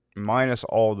minus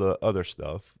all the other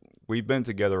stuff, we've been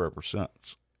together ever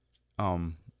since.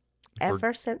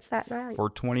 Ever since that night. For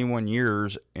 21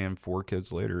 years and 4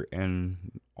 kids later, and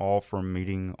all from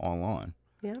meeting online.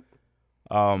 Yep.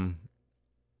 Now,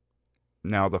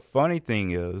 the funny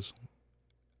thing is,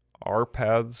 our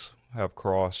paths have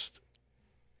crossed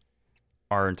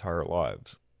our entire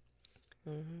lives.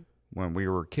 When we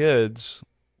were kids,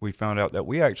 we found out that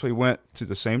we actually went to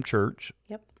the same church.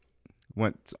 Yep.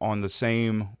 Went on the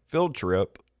same field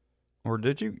trip. Or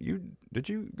did you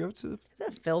go to? Is it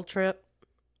a field trip?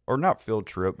 Or not field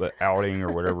trip, but outing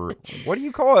or whatever. What do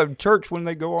you call a church when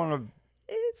they go on a?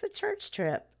 It's a church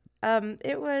trip.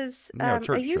 It was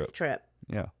a youth trip.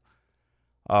 Yeah.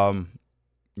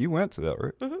 You went to that,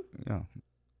 right? Yeah.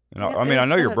 And Yep, I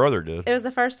know your brother did. It was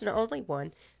the first and only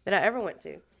one that I ever went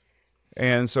to.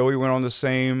 And so we went on the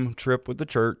same trip with the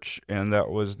church, and that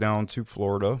was down to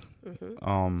Florida.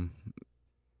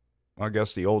 I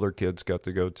guess the older kids got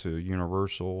to go to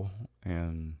Universal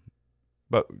and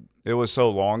But it was so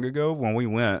long ago when we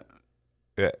went.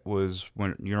 It was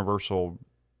when Universal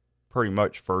pretty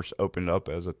much first opened up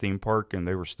as a theme park, and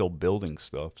they were still building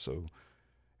stuff, so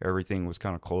everything was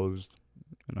kind of closed,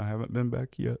 and I haven't been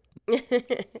back yet.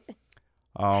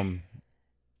 Um,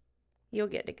 You'll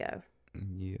get to go.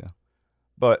 yeah.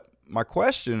 But my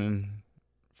question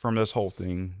from this whole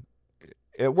thing,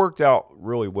 it worked out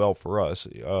really well for us.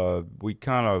 We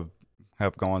kind of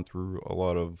have gone through a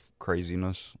lot of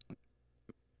craziness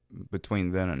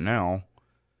between then and now.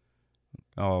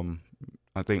 Um,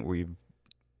 I think we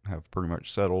have pretty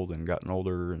much settled and gotten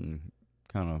older and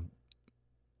kind of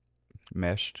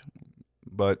meshed.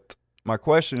 But my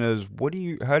question is,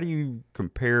 how do you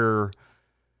compare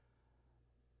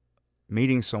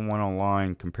meeting someone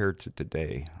online compared to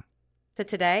today? To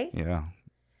today? Yeah.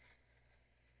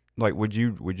 Like, would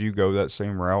you go that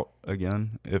same route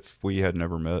again if we had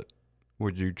never met?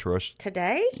 Would you trust?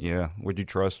 Today? Yeah. Would you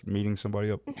trust meeting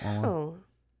somebody up online? No.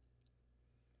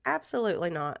 Absolutely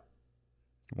not.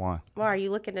 Why? Why, are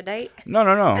you looking to date? No.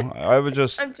 I was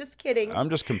just. I'm just kidding. I'm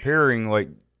just comparing, like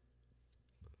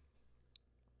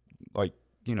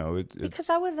Because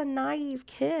I was a naive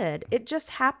kid. It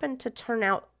just happened to turn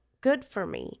out good for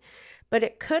me. But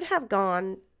it could have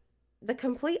gone the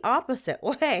complete opposite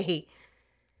way.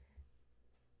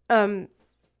 And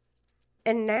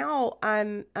now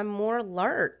I'm more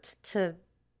alert to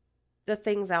the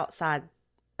things outside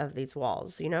of these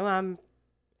walls. I'm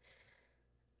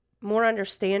more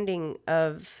understanding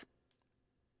of,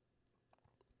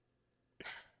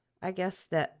 I guess,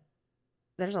 that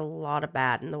there's a lot of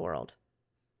bad in the world.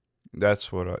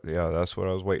 That's what I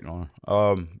was waiting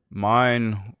on.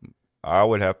 Mine, I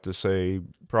would have to say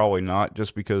probably not,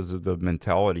 just because of the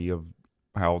mentality of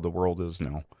how the world is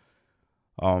now.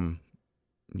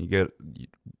 You get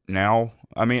now.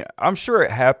 I mean, I'm sure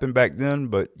it happened back then,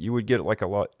 but you would get like a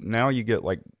lot. Now you get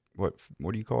like what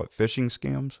do you call it? Phishing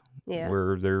scams. Yeah.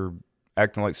 Where they're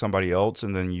acting like somebody else,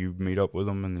 and then you meet up with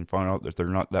them, and then find out that they're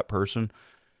not that person.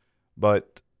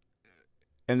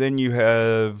 And then you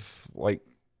have, like,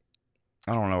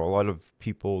 I don't know, a lot of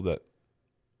people that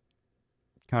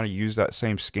kind of use that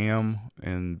same scam,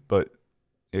 but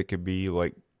it could be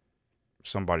like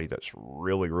somebody that's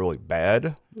really, really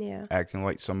bad, Yeah. acting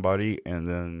like somebody, and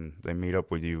then they meet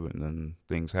up with you, and then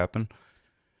things happen.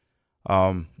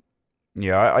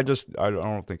 Yeah, I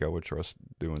don't think I would trust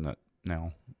doing that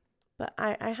now. But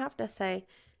I have to say,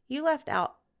 you left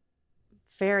out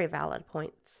very valid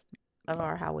points of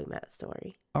our how we met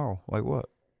story. Oh, like what?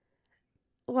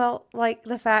 Well, like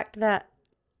the fact that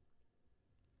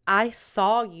I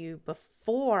saw you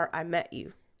before I met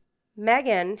you.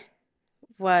 Megan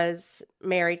was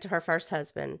married to her first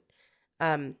husband.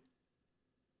 Or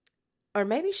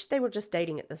maybe they were just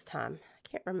dating at this time. I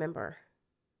can't remember.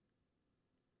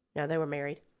 No, they were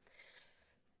married.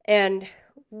 And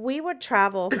we would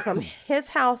travel from his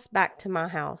house back to my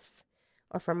house,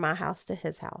 or from my house to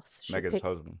his house. Megan's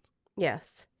husband.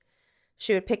 Yes.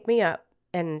 She would pick me up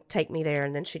and take me there,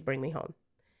 and then she'd bring me home.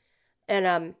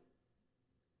 And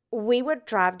we would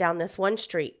drive down this one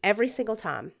street every single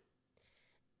time.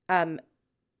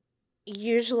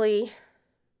 Usually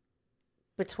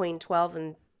between 12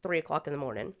 and 3 o'clock in the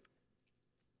morning.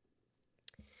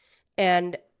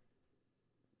 And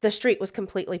the street was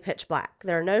completely pitch black.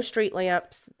 There are no street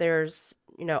lamps. There's,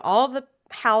 all the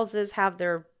houses have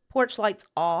their porch lights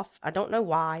off. I don't know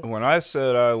why. When I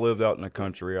said I lived out in the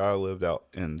country, I lived out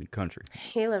in the country.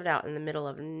 He lived out in the middle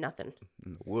of nothing.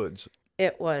 In the woods.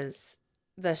 It was,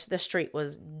 the street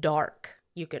was dark.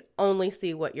 You could only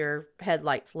see what your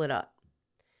headlights lit up.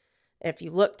 If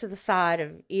you looked to the side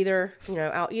of either,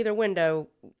 out either window,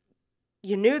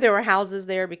 you knew there were houses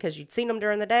there because you'd seen them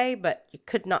during the day, but you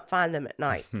could not find them at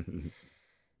night.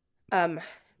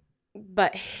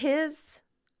 But his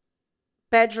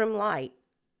bedroom light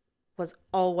was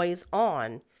always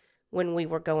on when we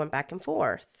were going back and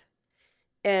forth.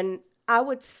 And I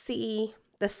would see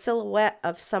the silhouette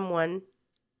of someone,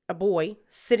 a boy,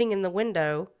 sitting in the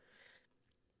window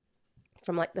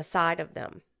from like the side of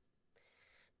them.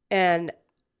 And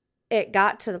it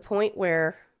got to the point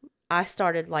where I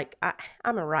started, like,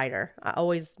 I'm a writer. I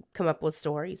always come up with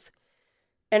stories.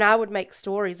 And I would make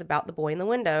stories about the boy in the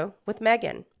window with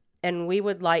Megan. And we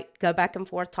would, like, go back and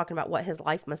forth talking about what his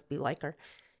life must be like, or,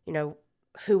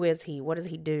 who is he? What does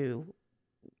he do?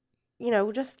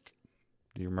 Just.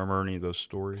 Do you remember any of those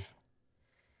stories?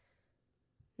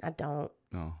 I don't.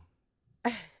 No.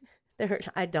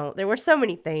 I don't. There were so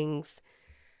many things.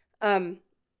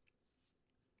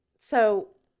 So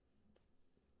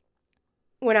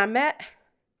when I met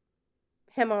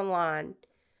him online,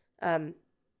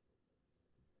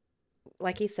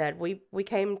 like he said, he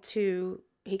came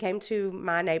to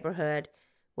my neighborhood,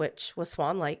 which was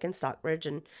Swan Lake in Stockbridge,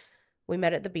 and we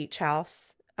met at the beach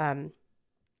house. The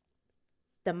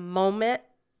moment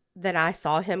that I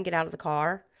saw him get out of the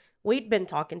car, we'd been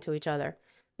talking to each other,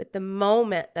 but the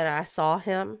moment that I saw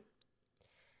him,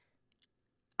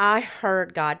 I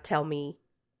heard God tell me,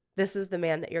 this is the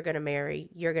man that you're going to marry.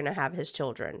 You're going to have his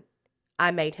children.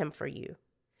 I made him for you.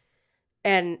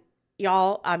 And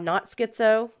y'all, I'm not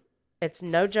schizo. It's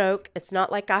no joke. It's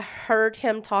not like I heard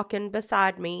him talking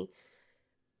beside me.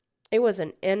 It was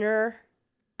an inner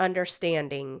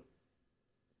understanding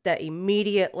that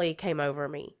immediately came over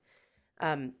me.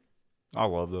 I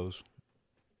love those.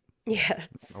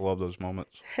 Yes. I love those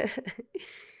moments.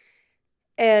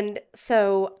 And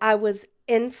so I was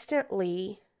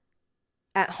instantly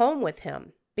at home with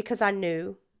him because I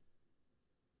knew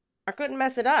I couldn't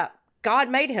mess it up. God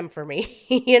made him for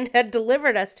me and had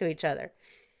delivered us to each other.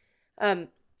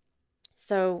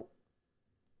 So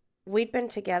we'd been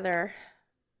together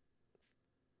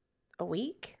a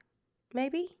week,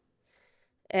 maybe,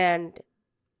 and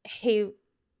he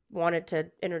wanted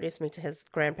to introduce me to his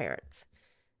grandparents,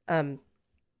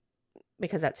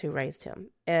 because that's who raised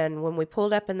him. And when we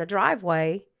pulled up in the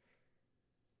driveway,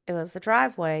 it was the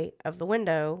driveway of the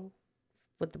window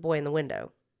with the boy in the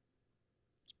window.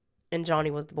 And Johnny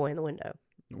was the boy in the window.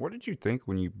 What did you think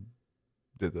when you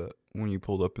did that? When you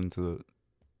pulled up into the...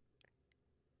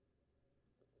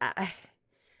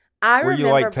 I Were you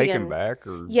remember like taken being, back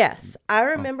or? yes, I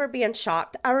remember being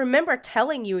shocked. I remember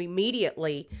telling you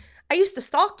immediately, I used to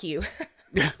stalk you.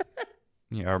 Yeah,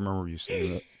 I remember you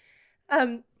saying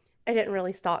that. I didn't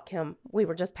really stalk him. We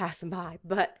were just passing by,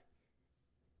 but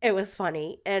it was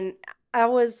funny. And I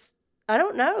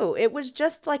don't know. It was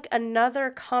just like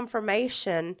another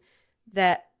confirmation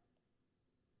that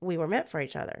we were meant for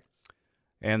each other.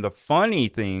 And the funny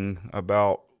thing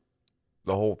about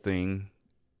the whole thing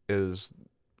is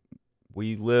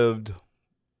we lived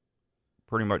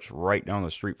pretty much right down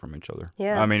the street from each other.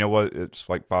 Yeah. I mean, it's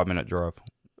like 5-minute drive.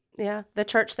 Yeah. The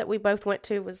church that we both went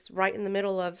to was right in the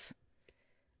middle of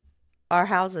our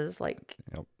houses. Like,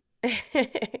 Yep.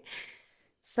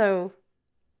 So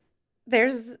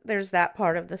there's that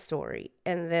part of the story.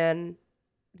 And then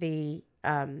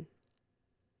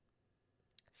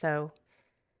so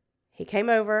he came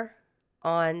over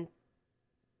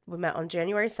we met on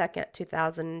January 2nd,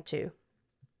 2002.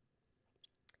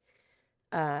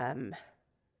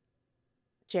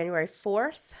 January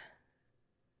 4th,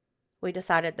 we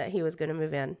decided that he was going to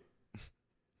move in.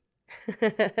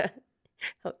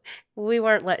 We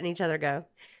weren't letting each other go.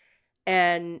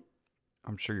 And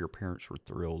I'm sure your parents were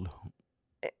thrilled.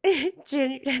 they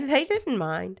didn't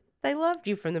mind. They loved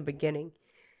you from the beginning.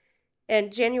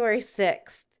 And January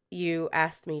 6th, you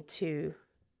asked me to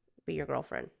be your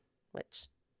girlfriend, which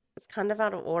is kind of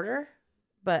out of order,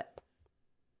 but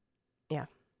yeah.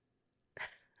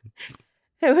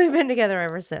 And we've been together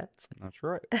ever since. That's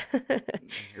right.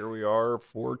 Here we are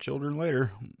 4 children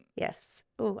later. Yes.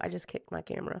 Oh, I just kicked my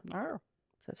camera. Oh.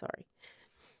 So sorry.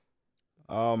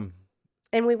 Um,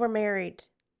 And we were married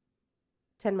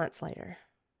 10 months later.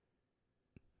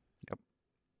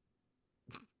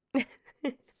 Yep.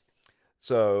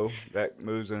 So that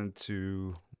moves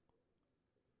into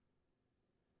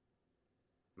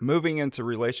moving into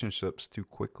relationships too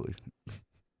quickly.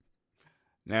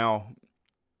 Now,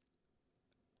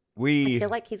 I feel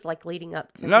like he's like leading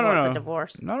up to a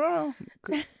divorce. No.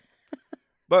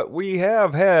 But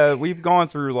we've gone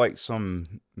through like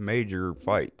some major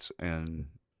fights and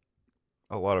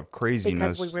a lot of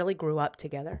craziness. Because we really grew up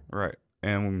together. Right.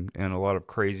 And a lot of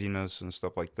craziness and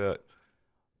stuff like that.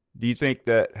 Do you think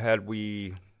that had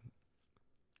we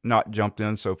not jumped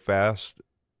in so fast,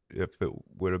 if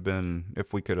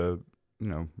we could have,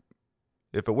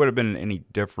 if it would have been any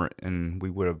different and we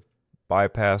would have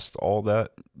bypassed all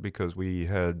that because we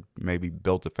had maybe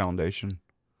built a foundation?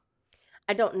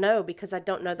 I don't know, because I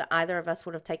don't know that either of us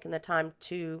would have taken the time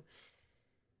to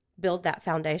build that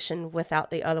foundation without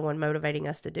the other one motivating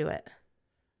us to do it.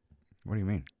 What do you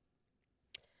mean?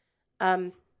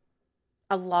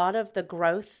 A lot of the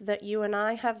growth that you and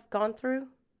I have gone through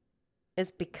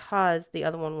is because the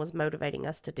other one was motivating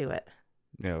us to do it.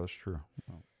 Yeah, that's true.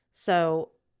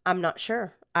 So I'm not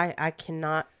sure. I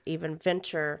cannot even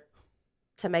venture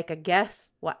to make a guess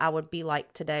what I would be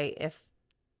like today if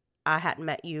I hadn't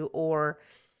met you, or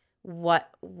what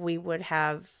we would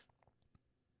have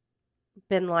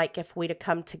been like if we'd have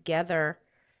come together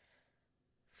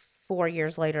 4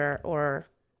 years later or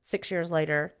 6 years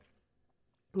later.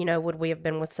 Would we have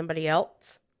been with somebody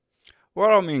else? Well, I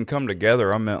don't mean come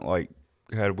together. I meant like,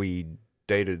 had we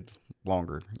dated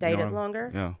longer. Dated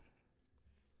longer? Yeah.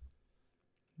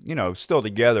 still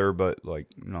together, but like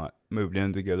not moved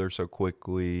in together so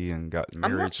quickly and got I'm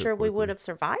married not so sure we would quickly. have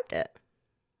survived it.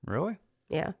 Really?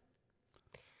 Yeah.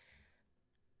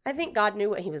 I think God knew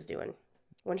what he was doing.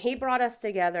 When he brought us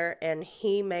together and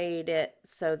he made it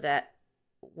so that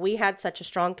we had such a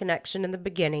strong connection in the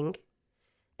beginning,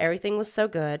 everything was so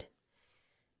good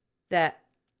that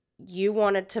you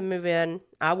wanted to move in,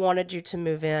 I wanted you to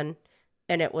move in,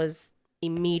 and it was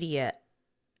immediate.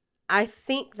 I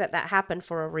think that that happened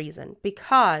for a reason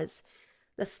because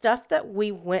the stuff that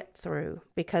we went through,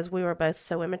 because we were both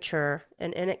so immature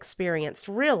and inexperienced,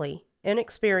 really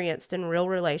inexperienced in real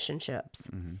relationships.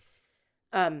 Hmm.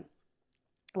 Um,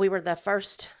 we were the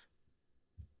first,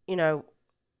 you know,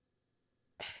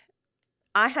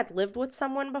 I had lived with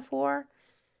someone before,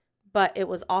 but it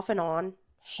was off and on.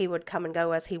 He would come and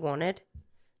go as he wanted.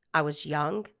 I was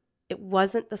young. It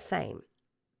wasn't the same,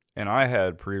 And I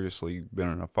had previously been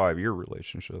in a 5-year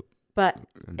relationship. but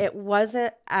And it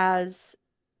wasn't as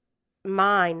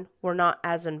mine were not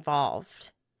as involved.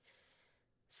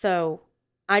 So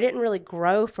I didn't really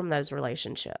grow from those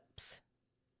relationships.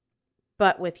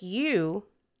 But with you,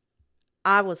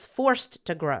 I was forced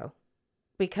to grow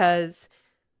because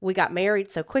we got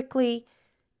married so quickly.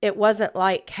 It wasn't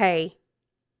like, hey,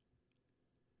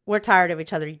 we're tired of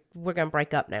each other. We're going to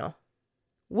break up now.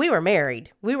 We were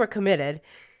married. We were committed.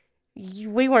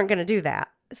 We weren't going to do that.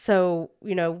 So,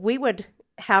 we would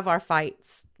have our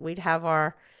fights. We'd have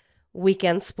our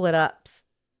weekend split ups,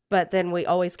 but then we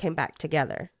always came back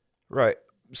together. right.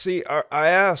 See, I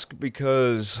ask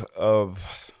because of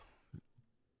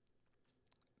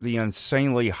the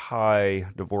insanely high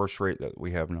divorce rate that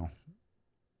we have now.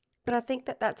 But I think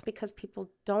that that's because people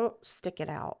don't stick it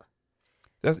out.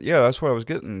 That's what I was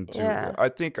getting to. Yeah. I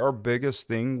think our biggest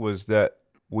thing was that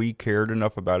we cared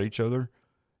enough about each other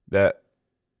that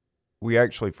we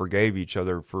actually forgave each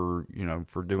other for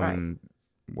doing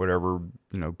whatever,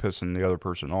 pissing the other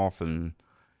person off and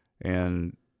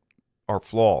our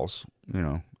flaws.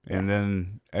 And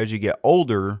then as you get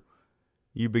older,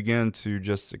 you begin to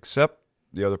just accept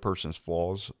the other person's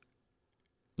flaws,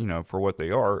 for what they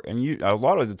are. And a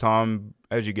lot of the time,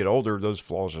 as you get older, those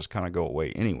flaws just kind of go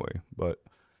away anyway. But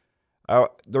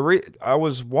I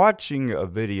was watching a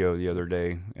video the other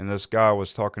day, and this guy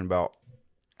was talking about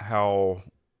how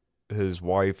his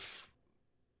wife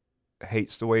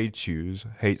hates the way he chews,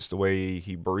 hates the way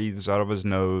he breathes out of his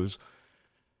nose,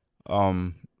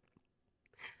 um,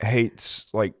 hates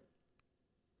like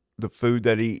the food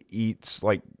that he eats.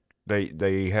 Like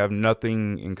they have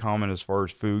nothing in common as far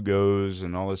as food goes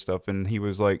and all this stuff. And he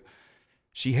was like,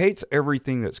 she hates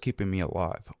everything that's keeping me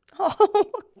alive.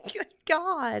 Oh, good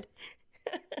God.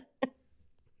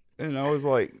 And I was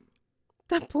like,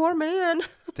 That poor man.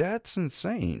 that's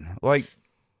insane. Like,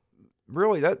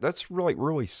 really, that's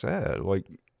really sad. Like,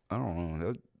 I don't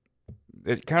know.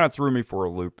 It kind of threw me for a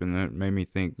loop, and it made me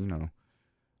think,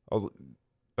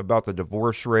 about the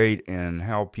divorce rate and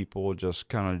how people just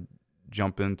kind of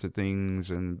jump into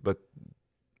things. But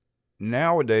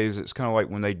nowadays, it's kind of like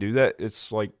when they do that,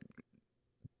 it's like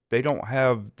they don't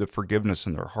have the forgiveness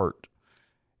in their heart,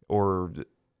 or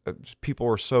people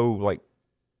are so like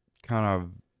kind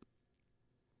of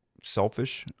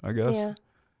selfish, I guess, Yeah.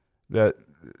 that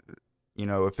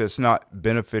if it's not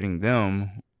benefiting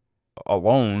them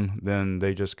alone, then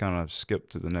they just kind of skip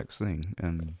to the next thing.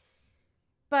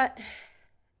 But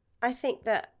I think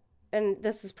that, and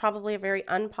this is probably a very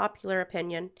unpopular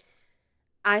opinion,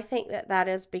 I think that that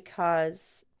is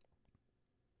because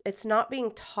it's not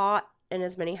being taught in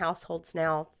as many households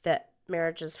now that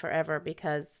marriage is forever,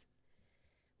 because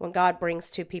when God brings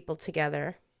two people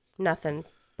together, nothing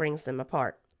brings them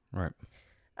apart. Right.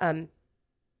 Um,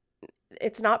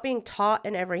 it's not being taught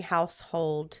in every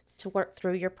household to work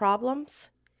through your problems.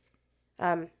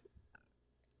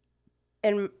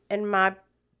 In my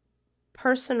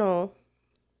personal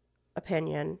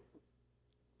opinion,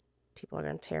 people are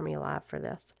going to tear me alive for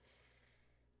this.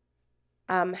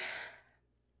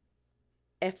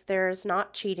 If there's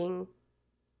not cheating,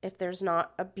 if there's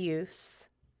not abuse,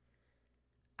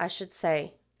 I should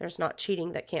say there's not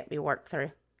cheating that can't be worked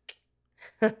through.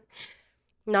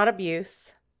 Not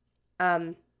abuse.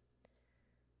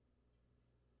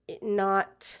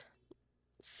 Not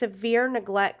severe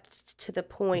neglect to the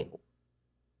point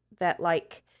that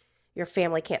like your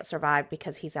family can't survive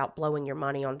because he's out blowing your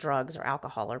money on drugs or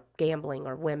alcohol or gambling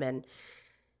or women.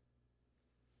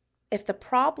 If the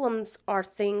problems are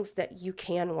things that you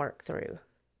can work through,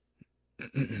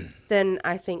 then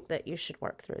I think that you should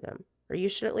work through them, or you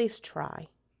should at least try.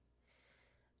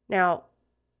 Now,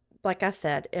 like I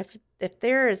said, if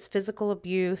there is physical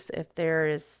abuse, if there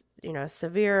is,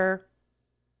 severe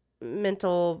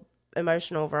mental,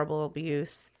 emotional, verbal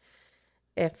abuse,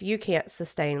 if you can't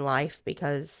sustain life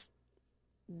because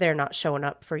they're not showing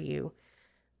up for you,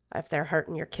 if they're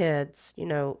hurting your kids,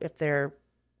 if they're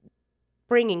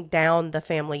bringing down the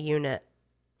family unit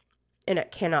and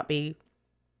it cannot be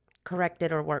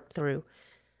corrected or worked through,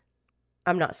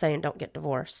 I'm not saying don't get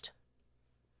divorced.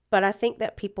 But I think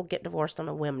that people get divorced on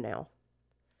a whim now.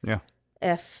 Yeah.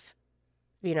 If,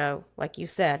 like you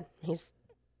said, he's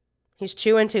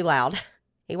chewing too loud.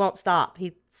 He won't stop.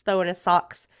 He's throwing his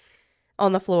socks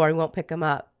on the floor. He won't pick them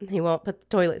up. He won't put the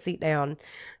toilet seat down.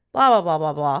 Blah, blah, blah,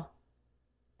 blah, blah.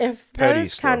 If Petty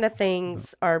those stuff. kind of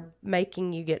things are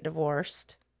making you get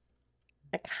divorced,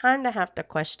 I kind of have to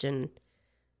question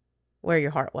where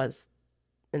your heart was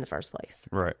in the first place.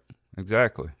 Right.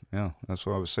 Exactly. Yeah, that's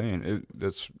what I was saying.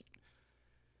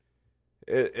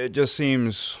 It just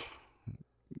seems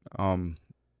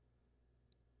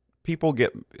people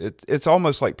get it's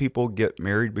almost like people get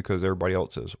married because everybody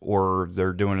else is, or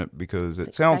they're doing it because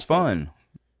it sounds fun.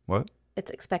 What?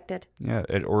 It's expected. Yeah,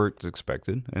 or it's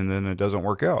expected, and then it doesn't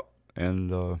work out,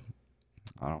 and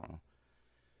I don't know.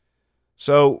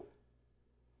 So,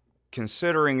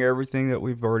 considering everything that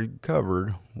we've already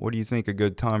covered, what do you think a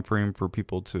good time frame for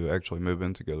people to actually move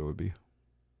in together would be?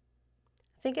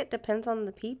 I think it depends on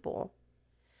the people.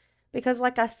 Because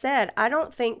like I said, I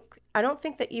don't think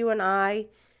that you and I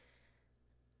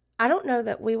don't know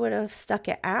that we would have stuck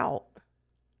it out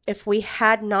if we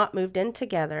had not moved in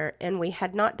together and we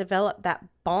had not developed that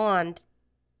bond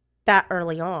that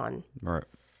early on. Right.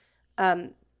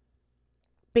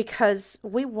 Because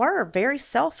we were very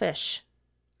selfish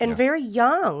and very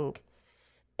young.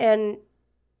 And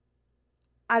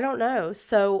I don't know.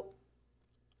 So,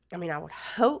 I mean, I would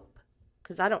hope,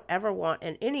 because I don't ever want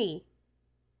in any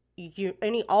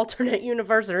alternate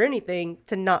universe or anything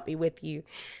to not be with you.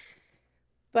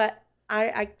 But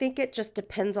I think it just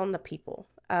depends on the people.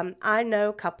 I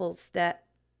know couples that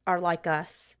are like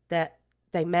us, that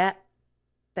they met,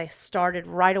 they started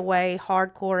right away,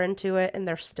 hardcore into it, and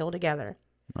they're still together.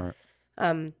 All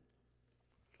right.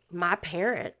 My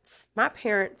parents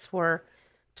were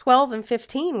 12 and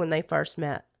 15 when they first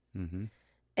met. Mm-hmm.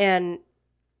 And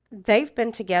they've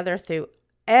been together through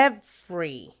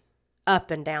every up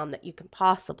and down that you can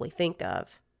possibly think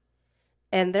of.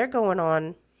 And they're going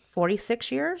on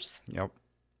 46 years. Yep.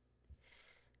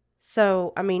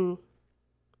 So, I mean,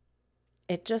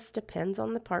 it just depends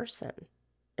on the person.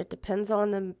 It depends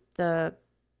on the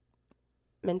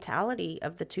mentality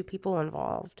of the two people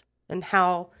involved and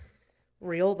how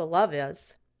real the love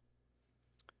is.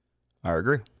 I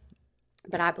agree.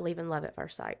 But I believe in love at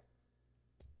first sight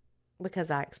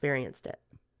because I experienced it.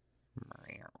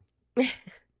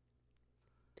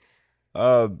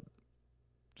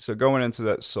 So going into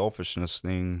that selfishness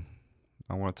thing,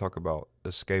 I want to talk about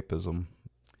escapism.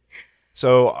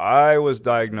 So I was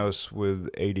diagnosed with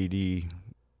ADD,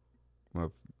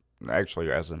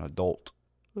 actually as an adult.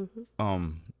 Mm-hmm.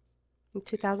 In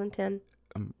 2010.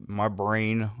 My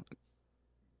brain,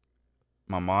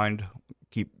 my mind,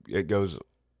 it goes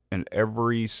in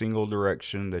every single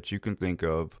direction that you can think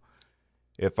of.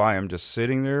 If I am just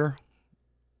sitting there,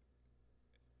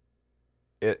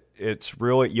 it's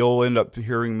really, you'll end up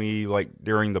hearing me like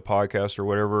during the podcast or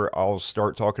whatever, I'll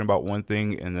start talking about one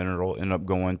thing and then it'll end up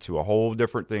going to a whole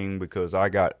different thing because I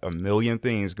got a million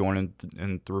things going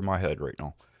in through my head right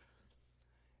now.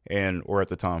 Or at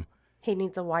the time. He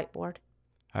needs a whiteboard.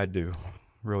 I do.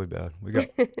 Really bad. We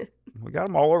got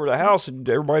them all over the house and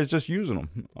everybody's just using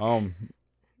them.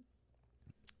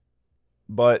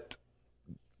 But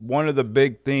one of the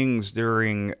big things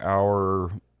during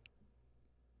our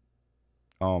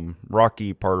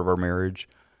rocky part of our marriage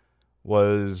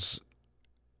was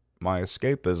my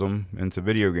escapism into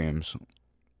video games.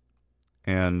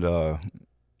 And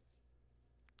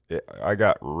I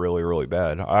got really, really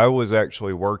bad. I was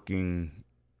actually working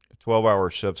 12-hour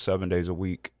shifts 7 days a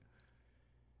week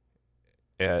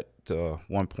at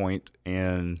one point,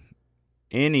 and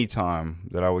any time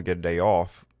that I would get a day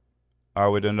off, I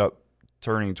would end up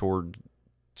turning to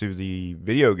the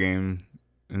video game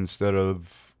instead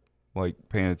of like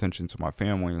paying attention to my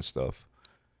family and stuff.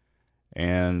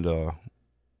 And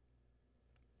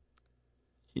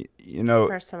you know, it's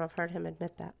the first time I've heard him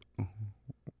admit that.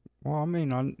 Well, I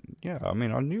mean, I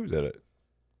knew that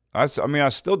I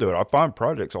still do it. I find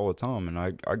projects all the time,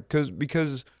 and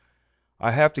because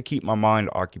I have to keep my mind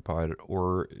occupied,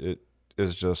 or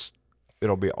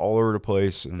it'll be all over the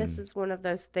place. And this is one of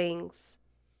those things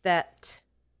that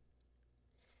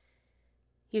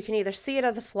you can either see it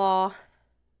as a flaw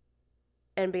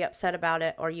and be upset about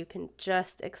it, or you can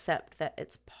just accept that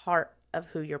it's part of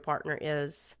who your partner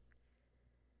is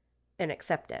and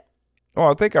accept it.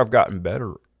 Well, I think I've gotten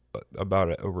better about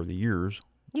it over the years,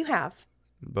 You have.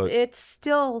 but It's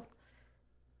still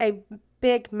a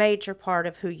big, major part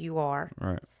of who you are.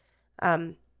 right.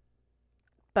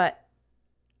 But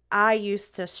I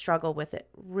used to struggle with it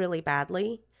really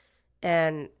badly,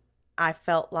 and I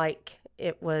felt like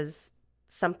it was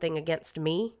something against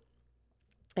me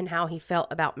and how he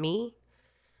felt about me,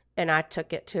 and I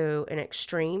took it to an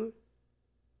extreme,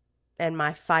 and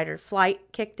my fight or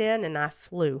flight kicked in, and I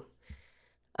flew,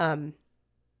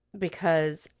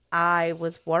 because I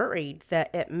was worried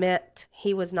that it meant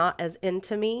he was not as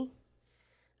into me.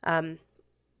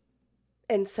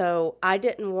 And so I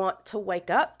didn't want to wake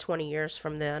up 20 years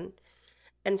from then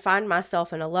and find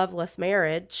myself in a loveless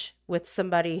marriage with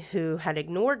somebody who had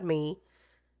ignored me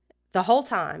the whole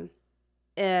time.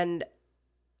 And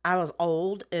I was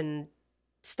old and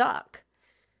stuck,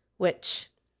 which,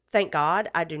 thank God,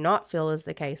 I do not feel is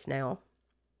the case now,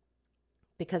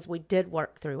 because we did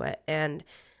work through it. And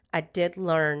I did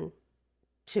learn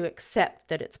to accept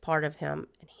that it's part of him.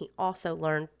 And he also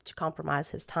learned to compromise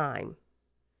his time.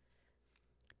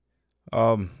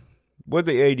 With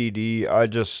the ADD,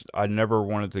 I never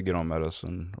wanted to get on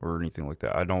medicine or anything like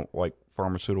that. I don't like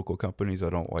pharmaceutical companies. I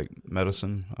don't like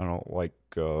medicine. I don't like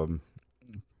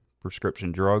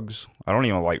prescription drugs. I don't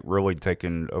even like really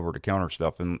taking over-the-counter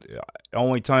stuff. And the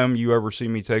only time you ever see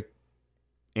me take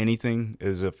anything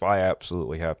is if I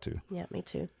absolutely have to. Yeah, me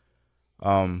too.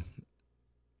 And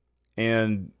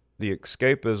the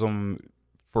escapism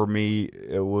for me,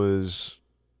 it was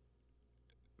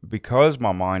because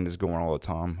my mind is going all the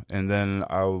time, and then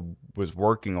I was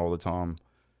working all the time.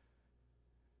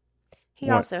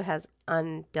 He also has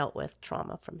undealt with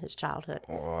trauma from his childhood,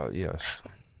 Yes.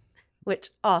 which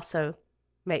also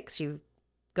makes you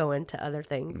go into other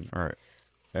things. All right.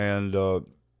 And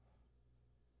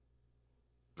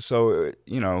so,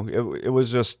 it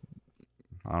was just,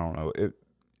 I don't know,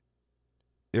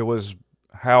 it was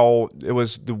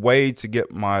the way to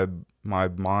get my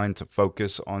mind to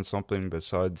focus on something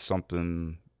besides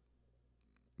something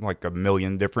like a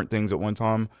million different things at one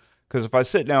time. Because if I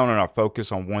sit down and I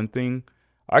focus on one thing,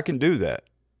 I can do that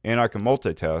and I can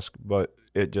multitask, but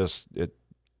it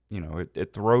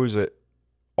throws it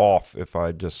off if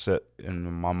I just sit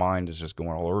and my mind is just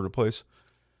going all over the place.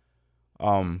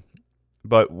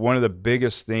 But one of the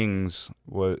biggest things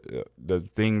was the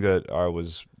thing that I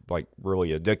was like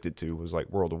really addicted to was like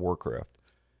World of Warcraft.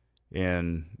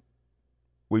 And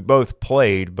we both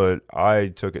played, but I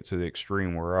took it to the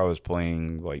extreme where I was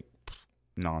playing like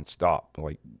nonstop,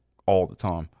 like all the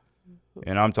time.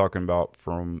 And I'm talking about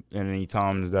from any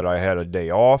time that I had a day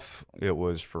off, it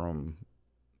was from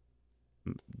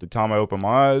the time I opened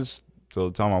my eyes till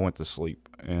the time I went to sleep.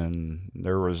 And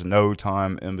there was no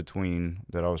time in between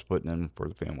that I was putting in for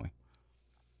the family.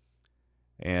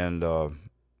 And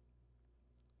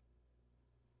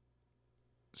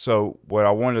so what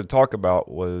I wanted to talk about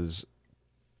was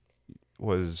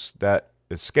that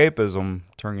escapism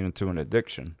turning into an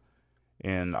addiction.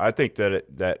 And I think that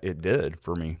it did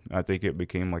for me. I think it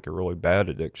became like a really bad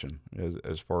addiction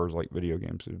as far as like video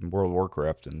games and World of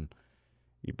Warcraft and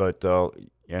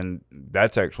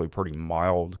that's actually pretty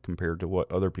mild compared to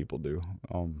what other people do.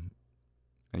 And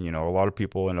a lot of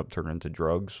people end up turning to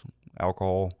drugs,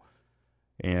 alcohol,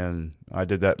 and I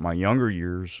did that in my younger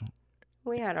years.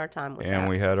 We had our time with that. And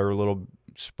we had our little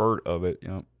spurt of it,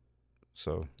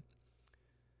 So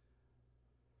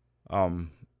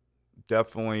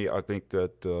definitely, I think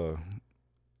that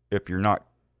if you're not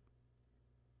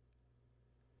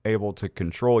able to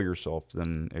control yourself,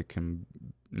 then it can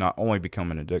not only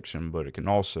become an addiction, but it can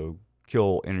also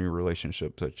kill any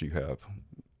relationship that you have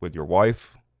with your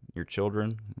wife, your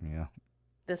children. Yeah.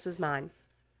 This is mine.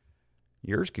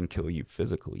 Yours can kill you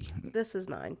physically. This is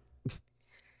mine.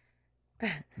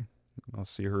 I'll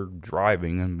see her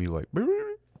driving and be like,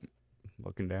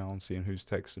 looking down, seeing who's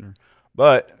texting her.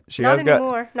 But she not has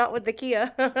anymore. Not with the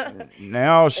Kia.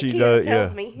 Now she the Kia does. tells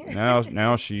Yeah. me.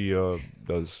 now she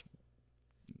does.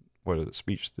 What is it?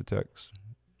 Speech to text.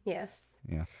 Yes.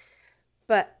 Yeah.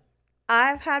 But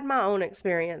I've had my own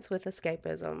experience with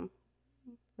escapism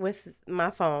with my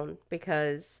phone,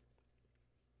 because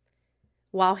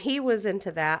while he was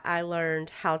into that, I learned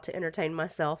how to entertain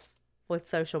myself with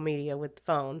social media, with the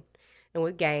phone, and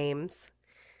with games.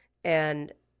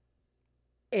 And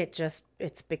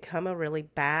it's become a really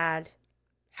bad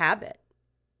habit.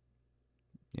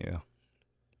 Yeah.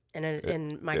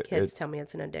 And my kids tell me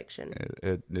it's an addiction.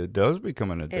 It does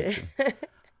become an addiction.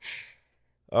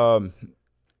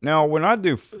 Now when I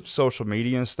do social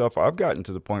media and stuff, I've gotten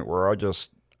to the point where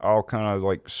I'll kind of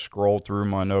like scroll through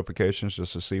my notifications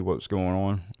just to see what's going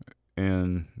on.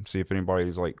 and see if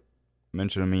anybody's like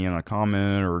mentioning me in a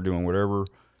comment or doing whatever.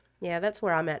 Yeah, that's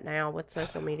where I'm at now with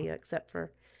social media, except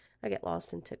for I get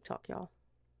lost in TikTok, y'all.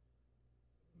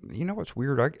 You know what's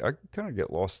weird? I kind of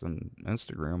get lost in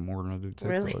Instagram more than I do TikTok.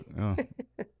 Really? Yeah.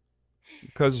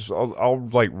 Because I'll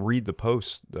like read the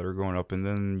posts that are going up, and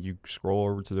then you scroll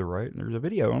over to the right, and there's a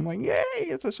video. I'm like, yay!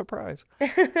 It's a surprise.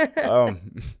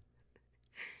 Um,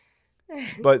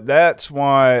 but that's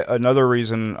why another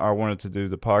reason I wanted to do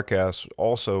the podcast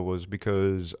also was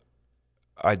because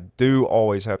I do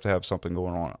always have to have something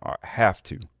going on. I have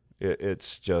to.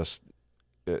 It's just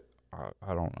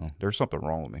I don't know. There's something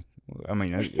wrong with me. I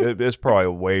mean, it's probably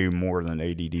way more than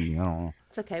ADD. I don't know.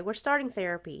 It's okay. We're starting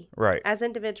therapy. Right. As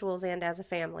individuals and as a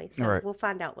family. So right. We'll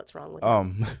find out what's wrong with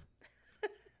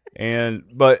you.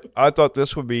 But I thought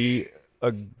this would be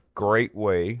a great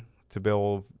way to be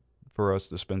able for us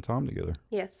to spend time together.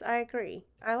 Yes, I agree.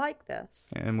 I like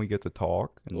this. And we get to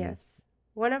talk. And yes.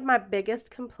 One of my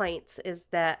biggest complaints is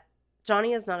that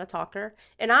Johnny is not a talker,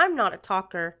 and I'm not a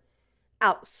talker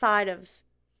outside of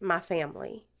my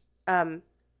family.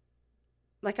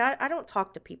 Like I don't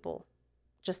talk to people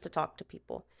just to talk to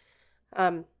people.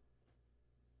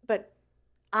 But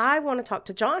I want to talk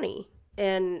to Johnny,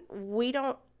 and we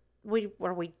didn't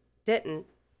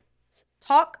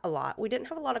talk a lot. We didn't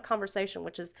have a lot of conversation,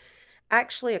 which is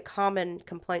actually a common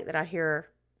complaint that I hear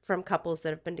from couples that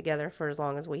have been together for as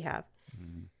long as we have.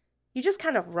 Mm-hmm. You just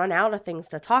kind of run out of things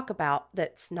to talk about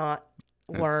that's not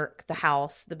work, the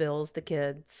house, the bills, the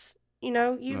kids. You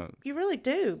know, you really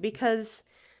do, because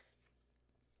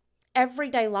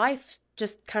everyday life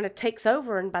just kind of takes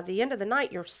over, and by the end of the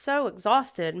night you're so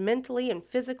exhausted mentally and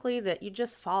physically that you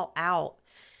just fall out.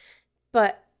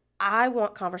 But I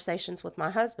want conversations with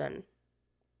my husband.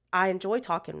 I enjoy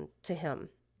talking to him.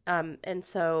 And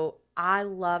so I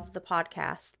love the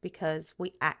podcast because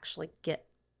we actually get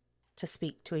to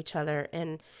speak to each other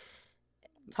and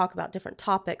talk about different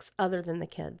topics other than the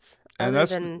kids, and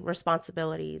other than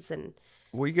responsibilities. And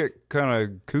we get kind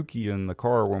of kooky in the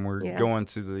car when we're going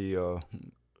to the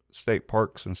state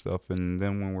parks and stuff, and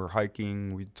then when we're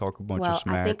hiking, we talk a bunch of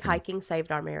smack. I think hiking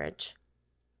saved our marriage.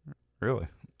 Really?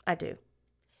 I do.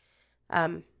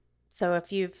 So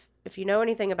if you know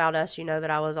anything about us, you know that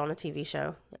I was on a TV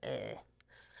show.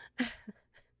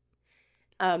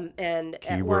 And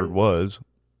keyword was.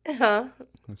 Huh?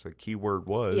 That's a keyword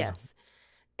was. Yes.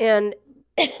 And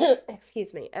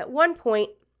excuse me. At one point,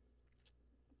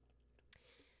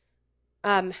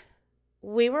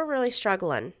 we were really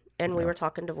struggling, and we were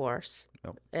talking divorce,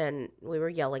 and we were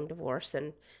yelling divorce,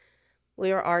 and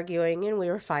we were arguing, and we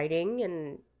were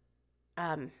fighting,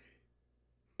 and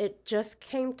it just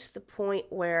came to the point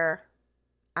where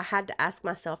I had to ask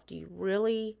myself, do you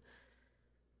really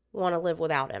want to live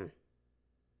without him?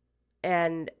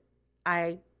 And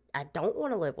I don't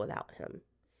want to live without him.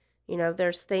 You know,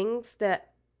 there's things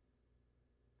that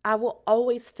I will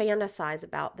always fantasize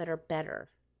about that are better.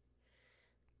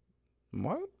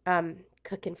 What?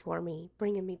 Cooking for me,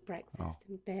 bringing me breakfast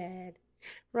in bed,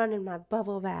 running my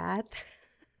bubble bath.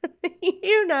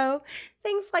 You know,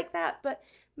 things like that. But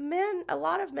a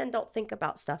lot of men don't think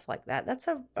about stuff like that. That's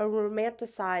a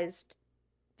romanticized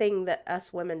thing that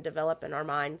us women develop in our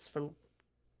minds from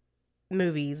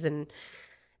movies and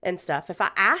stuff. If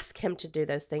I ask him to do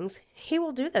those things, he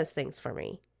will do those things for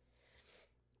me.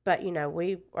 But, you know,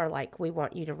 we are like, we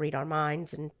want you to read our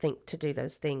minds and think to do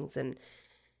those things. And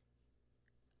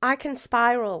I can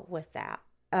spiral with that.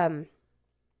 And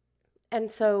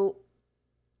so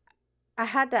I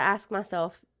had to ask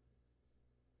myself,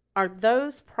 are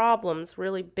those problems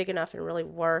really big enough and really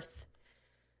worth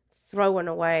throwing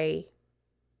away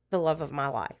the love of my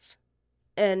life?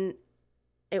 And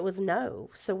it was no.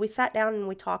 So we sat down and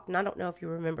we talked, and I don't know if you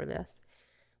remember this,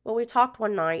 but we talked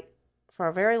one night for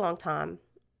a very long time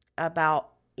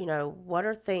about, you know, what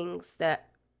are things that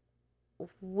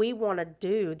we want to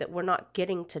do that we're not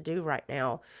getting to do right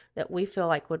now, that we feel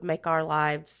like would make our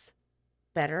lives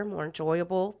better, more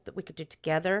enjoyable, that we could do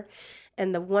together.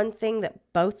 And the one thing that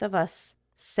both of us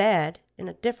said in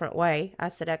a different way, I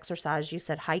said exercise, you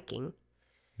said hiking.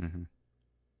 Mm-hmm.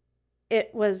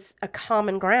 It was a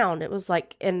common ground. It was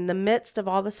like in the midst of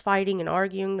all this fighting and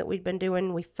arguing that we'd been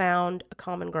doing, we found a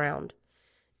common ground,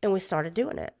 and we started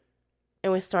doing it.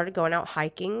 And we started going out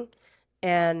hiking,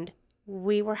 and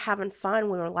we were having fun.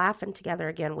 We were laughing together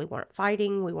again. We weren't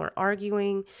fighting. We weren't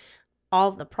arguing. All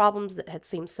of the problems that had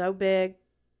seemed so big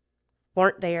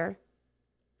weren't there.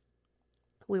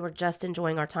 We were just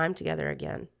enjoying our time together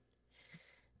again.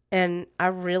 And I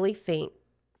really think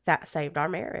that saved our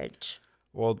marriage.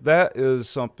 Well, that is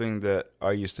something that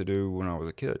I used to do when I was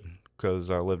a kid, because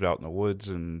I lived out in the woods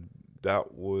and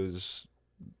that was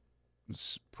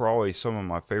probably some of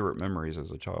my favorite memories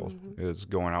as a child, is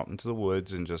going out into the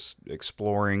woods and just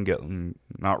exploring, getting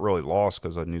not really lost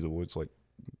because I knew the woods like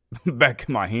back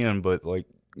in my hand, but like,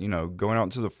 going out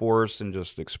into the forest and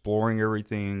just exploring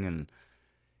everything.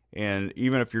 And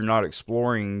even if you're not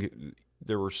exploring,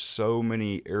 there were so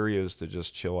many areas to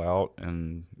just chill out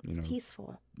and, It's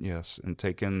peaceful. Yes, and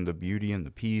take in the beauty and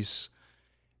the peace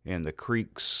and the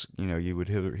creeks. You would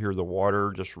hear the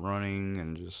water just running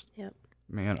and just, Yep.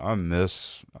 man, I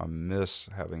miss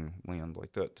having land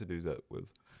like that to do that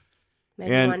with.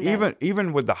 Maybe And one day.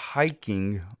 even with the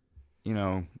hiking,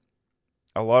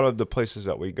 a lot of the places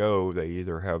that we go, they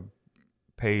either have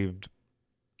paved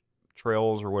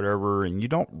trails or whatever, and you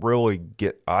don't really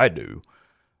get. I do.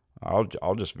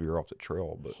 I'll just veer off the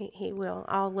trail, but He will.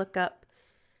 I'll look up,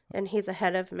 and he's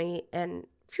ahead of me, and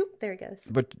phew, there he goes.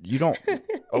 but you don't. A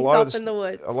He's lot off of in the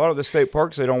woods. a lot of the state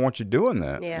parks, they don't want you doing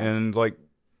that. Yeah. And like,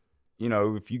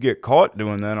 if you get caught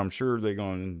doing that, I'm sure they're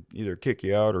going to either kick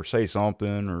you out or say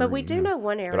something. Or, But we do know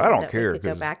one area I don't that care, we could go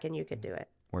 'cause- back and you could do it.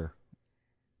 Where?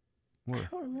 I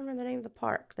don't remember the name of the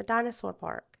park. The dinosaur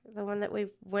park. The one that we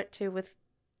went to with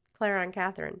Clara and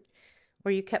Catherine,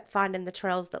 where you kept finding the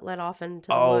trails that led off into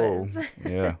the woods.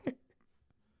 Yeah.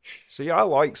 See, I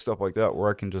like stuff like that where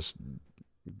I can just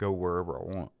go wherever I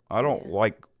want. I don't Yeah.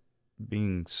 like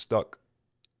being stuck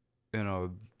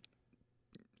in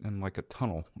like a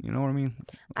tunnel. You know what I mean?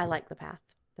 I like the path.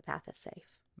 The path is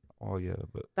safe. Oh yeah,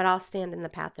 But I'll stand in the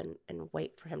path and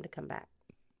wait for him to come back.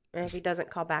 And if he doesn't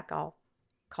call back, I'll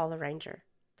call the ranger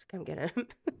to come get him.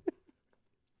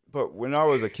 but when I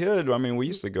was a kid, I mean, we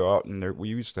used to go out and we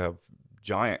used to have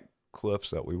giant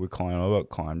cliffs that we would climb up,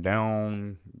 climb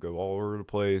down, go all over the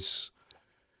place.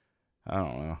 I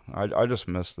don't know. I just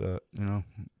miss that.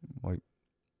 Like,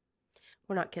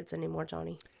 We're not kids anymore,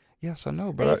 Johnny. yes, I know,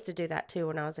 I but used to do that too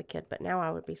when I was a kid, but now I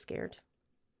would be scared.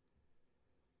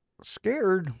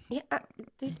 scared. Yeah,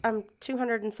 dude, I'm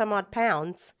 200 and some odd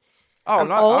pounds. Oh,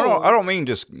 I'm I don't old. mean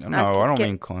just no. I I don't get-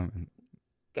 mean climbing.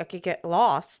 I could get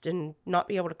lost and not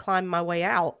be able to climb my way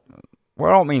out. Well,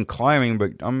 I don't mean climbing,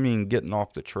 but I mean getting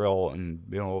off the trail and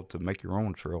being able to make your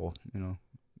own trail.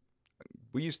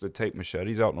 We used to take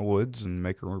machetes out in the woods and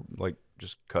make her like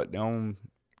just cut down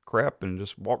crap and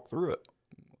just walk through it,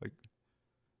 like,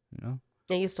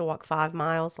 I used to walk 5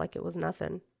 miles like it was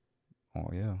nothing. Oh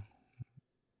yeah.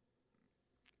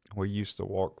 We used to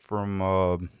walk from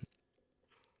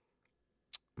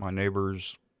my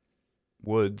neighbor's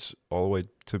woods all the way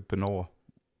to Panola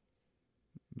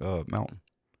Mountain.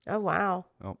 Oh, wow.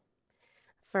 Yep.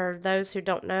 For those who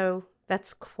don't know,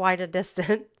 that's quite a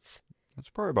distance. It's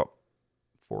probably about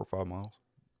 4 or 5 miles.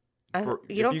 You don't if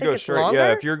you think go it's straight, longer?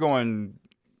 yeah, if you're going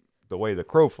the way the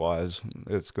crow flies,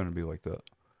 it's going to be like that.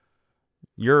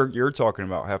 You're talking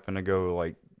about having to go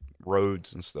like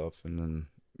roads and stuff and then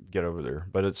get over there,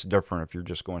 but it's different if you're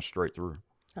just going straight through.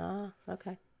 Ah,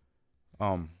 okay.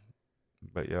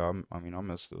 But yeah, I mean, I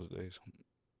miss those days. I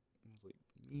was like,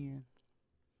 yeah.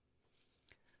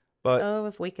 But Oh,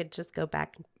 if we could just go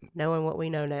back knowing what we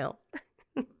know now.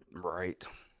 right,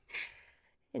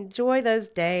 Enjoy those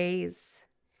days.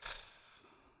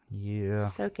 yeah.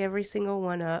 Soak every single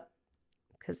one up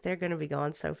because they're going to be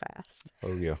gone so fast.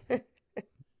 Oh yeah.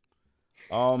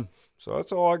 So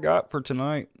that's all I got for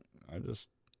tonight. I just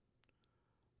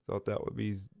thought that would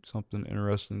be something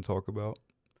interesting to talk about.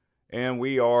 And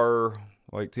we are,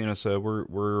 like Tina said,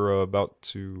 we're about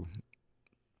to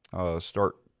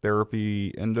start therapy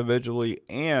individually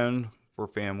and for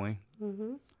family.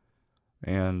 Mm-hmm.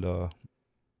 And I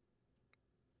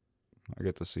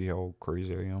get to see how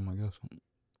crazy I am, I guess.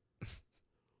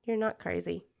 You're not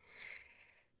crazy.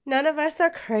 None of us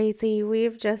are crazy.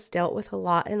 We've just dealt with a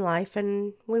lot in life,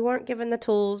 and we weren't given the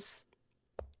tools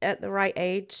at the right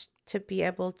age to be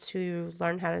able to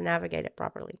learn how to navigate it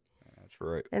properly. That's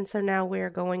right. And so now we're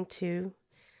going to,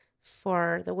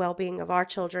 for the well-being of our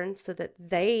children, so that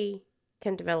they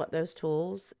can develop those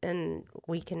tools and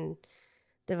we can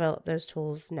develop those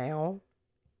tools now.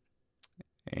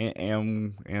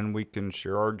 And we can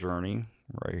share our journey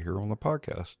right here on the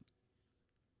podcast,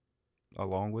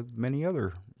 along with many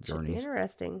other Should be journeys,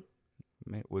 interesting.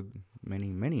 with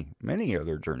many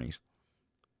other journeys.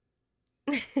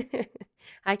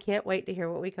 I can't wait to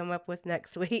hear what we come up with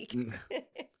next week.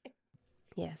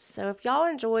 Yes, so if y'all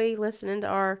enjoy listening to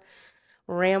our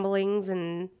ramblings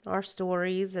and our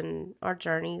stories and our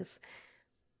journeys,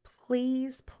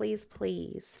 please, please,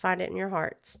 please find it in your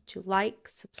hearts to like,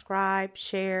 subscribe,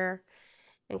 share,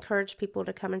 encourage people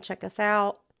to come and check us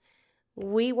out.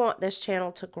 We want this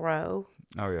channel to grow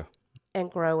Oh yeah. and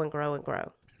grow and grow and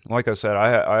grow. like I said,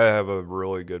 I have a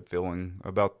really good feeling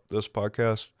about this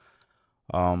podcast.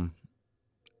 Um,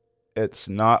 it's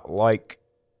not like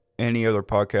any other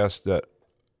podcast that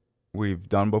we've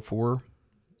done before.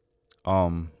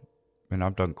 Um, and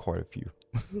I've done quite a few.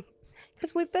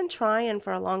 Because we've been trying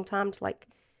for a long time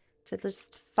to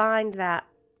just find that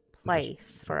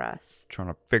place for us. Trying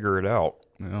to figure it out,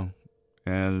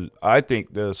 And I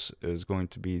think this is going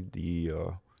to be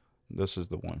this is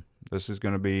the one. This is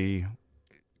going to be,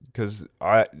 because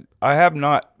I have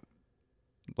not,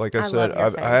 like I said,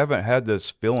 I haven't had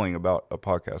this feeling about a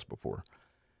podcast before.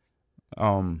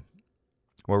 What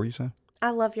were you saying? I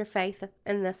love your faith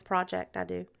in this project. I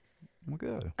do. Well,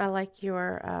 good. I like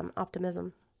your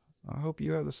optimism. I hope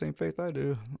you have the same faith I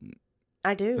do.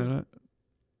 I do. In it.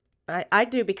 I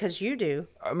do because you do.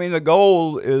 I mean, the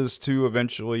goal is to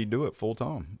eventually do it full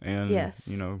time, and yes,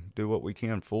 do what we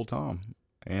can full time,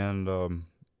 and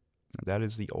that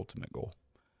is the ultimate goal.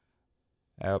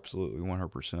 Absolutely,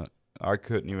 100%. I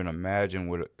couldn't even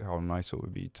imagine how nice it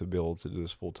would be to be able to do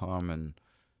this full time and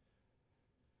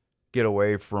get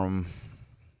away from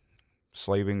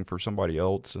slaving for somebody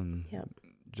else and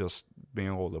just being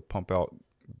able to pump out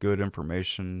good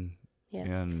information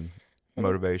and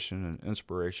motivation and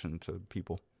inspiration to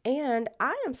people. And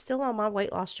I am still on my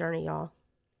weight loss journey, y'all.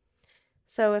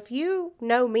 So if you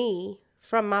know me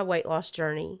from my weight loss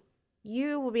journey,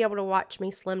 you will be able to watch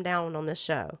me slim down on this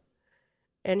show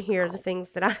and hear the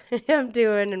things that I am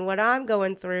doing and what I'm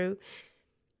going through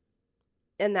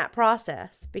in that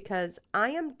process, because I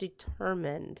am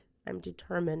determined. I'm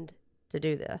determined to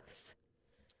do this.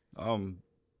 I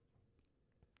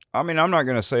mean, I'm not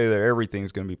going to say that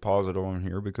everything's going to be positive on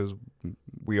here, because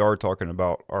we are talking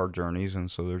about our journeys,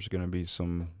 and so there's going to be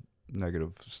some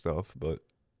negative stuff. But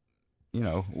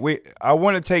I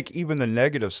want to take even the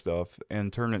negative stuff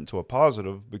and turn it into a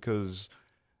positive, because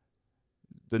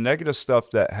the negative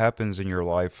stuff that happens in your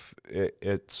life,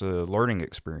 it's a learning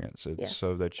experience. It's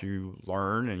so that you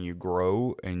learn and you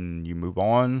grow and you move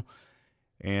on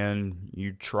and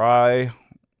you try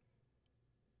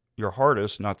your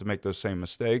hardest not to make those same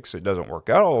mistakes. It doesn't work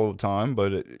out all the time,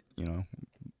 but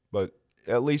but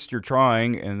at least you're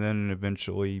trying, and then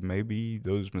eventually maybe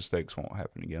those mistakes won't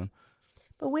happen again.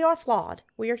 But we are flawed.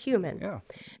 We are human. Yeah.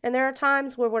 And there are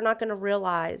times where we're not going to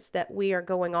realize that we are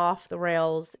going off the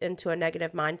rails into a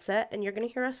negative mindset, and you're going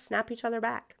to hear us snap each other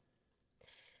back.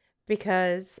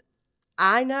 Because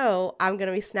I know I'm going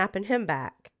to be snapping him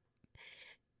back.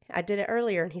 I did it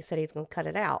earlier, and he said he's going to cut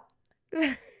it out.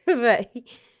 But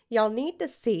y'all need to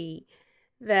see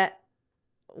that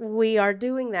we are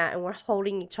doing that, and we're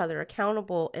holding each other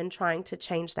accountable and trying to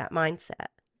change that mindset.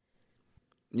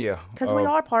 Yeah. Because we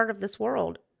are part of this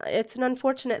world. It's an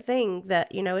unfortunate thing that,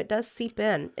 it does seep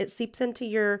in. It seeps into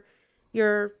your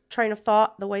train of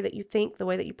thought, the way that you think, the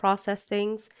way that you process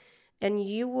things. And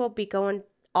you will be going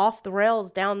off the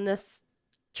rails down this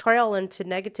trail into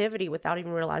negativity without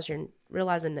even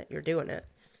realizing that you're doing it.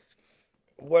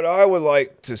 What I would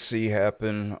like to see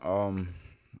happen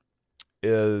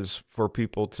is for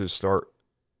people to start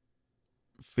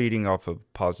feeding off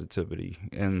of positivity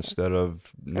instead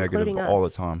of negative all the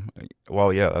time.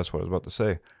 Well, yeah, that's what I was about to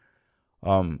say.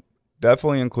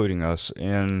 Definitely including us,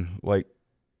 and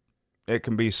it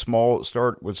can be small.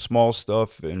 Start with small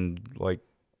stuff, and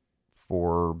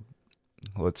for,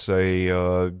 let's say,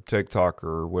 TikTok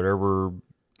or whatever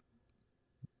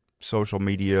social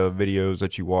media videos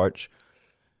that you watch.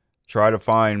 Try to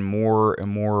find more and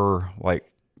more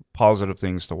positive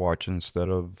things to watch instead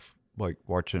of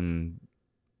watching,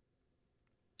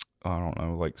 I don't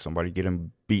know, somebody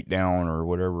getting beat down or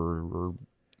whatever,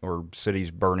 or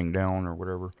cities burning down or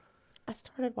whatever. I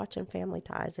started watching Family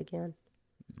Ties again.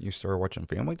 You started watching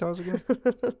Family Ties again?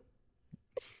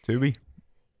 Tubi?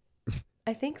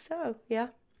 I think so, yeah.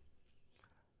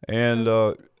 And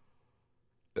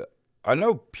I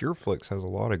know PureFlix has a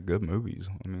lot of good movies.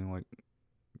 I mean,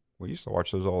 we used to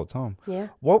watch those all the time. Yeah.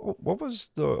 What was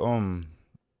the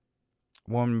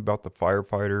one about the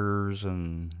firefighters,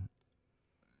 and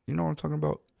you know what I'm talking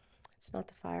about? It's not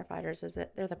the firefighters, is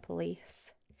it? They're the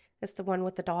police. It's the one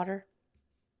with the daughter.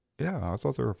 Yeah, I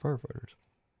thought they were firefighters.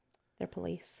 They're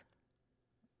police.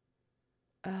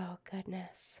 Oh,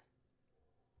 goodness.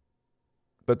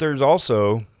 But there's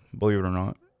also, believe it or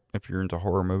not, if you're into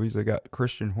horror movies, they got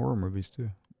Christian horror movies too.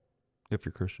 If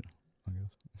you're Christian, I guess.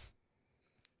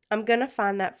 I'm going to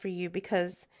find that for you,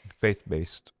 because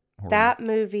faith-based horror. That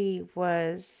movie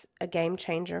was a game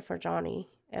changer for Johnny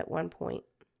at one point.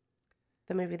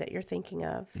 The movie that you're thinking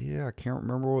of. Yeah, I can't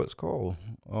remember what it's called.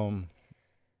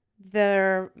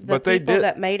 The people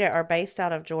that made it are based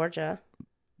out of Georgia.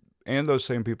 And those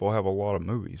same people have a lot of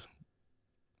movies.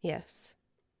 Yes.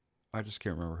 I just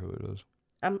can't remember who it is.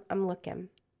 I'm looking.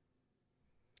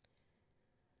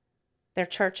 Their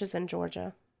church is in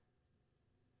Georgia.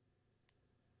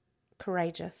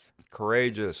 Courageous.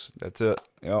 Courageous. That's it.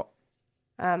 Yep.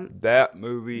 Um, That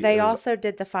movie they is also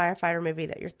did the firefighter movie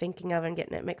that you're thinking of and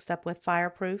getting it mixed up with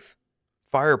Fireproof.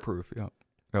 Fireproof. Yep.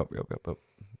 Yep.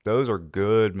 Those are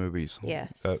good movies.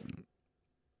 Yes.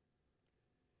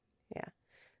 Yeah.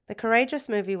 The Courageous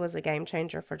movie was a game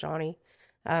changer for Johnny.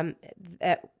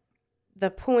 At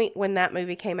the point when that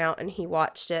movie came out and he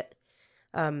watched it,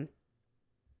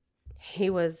 he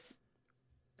was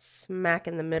smack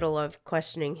in the middle of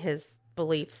questioning his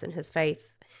beliefs and his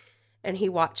faith. And he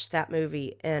watched that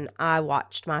movie, and I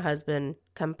watched my husband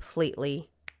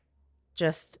completely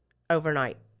just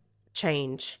overnight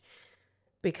change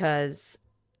because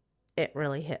it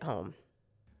really hit home.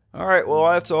 All right. Well,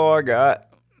 that's all I got.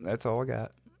 All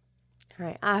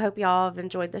right. I hope y'all have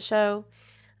enjoyed the show.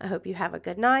 I hope you have a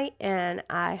good night, and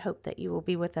I hope that you will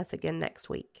be with us again next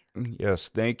week. Yes.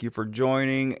 Thank you for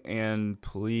joining. And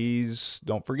please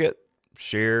don't forget,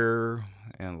 share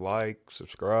and like,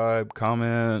 subscribe,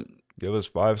 comment, give us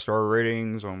 5-star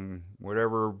ratings on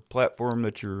whatever platform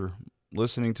that you're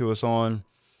listening to us on,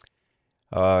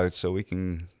 so we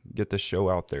can get the show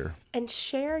out there. And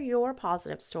share your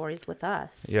positive stories with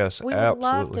us. Yes, we would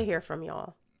love to hear from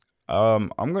y'all.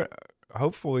 I'm gonna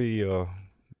hopefully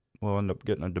we'll end up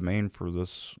getting a domain for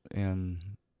this and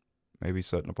maybe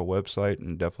setting up a website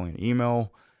and definitely an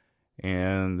email,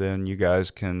 and then you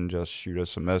guys can just shoot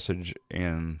us a message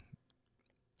and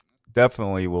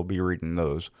definitely we'll be reading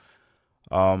those.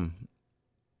 And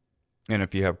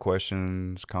if you have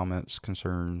questions, comments,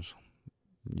 concerns,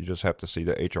 you just have to see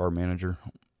the HR manager.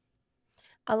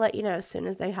 I'll let you know as soon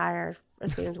as we hire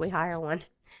one.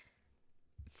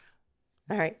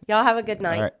 All right. Y'all have a good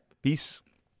night. All right. Peace.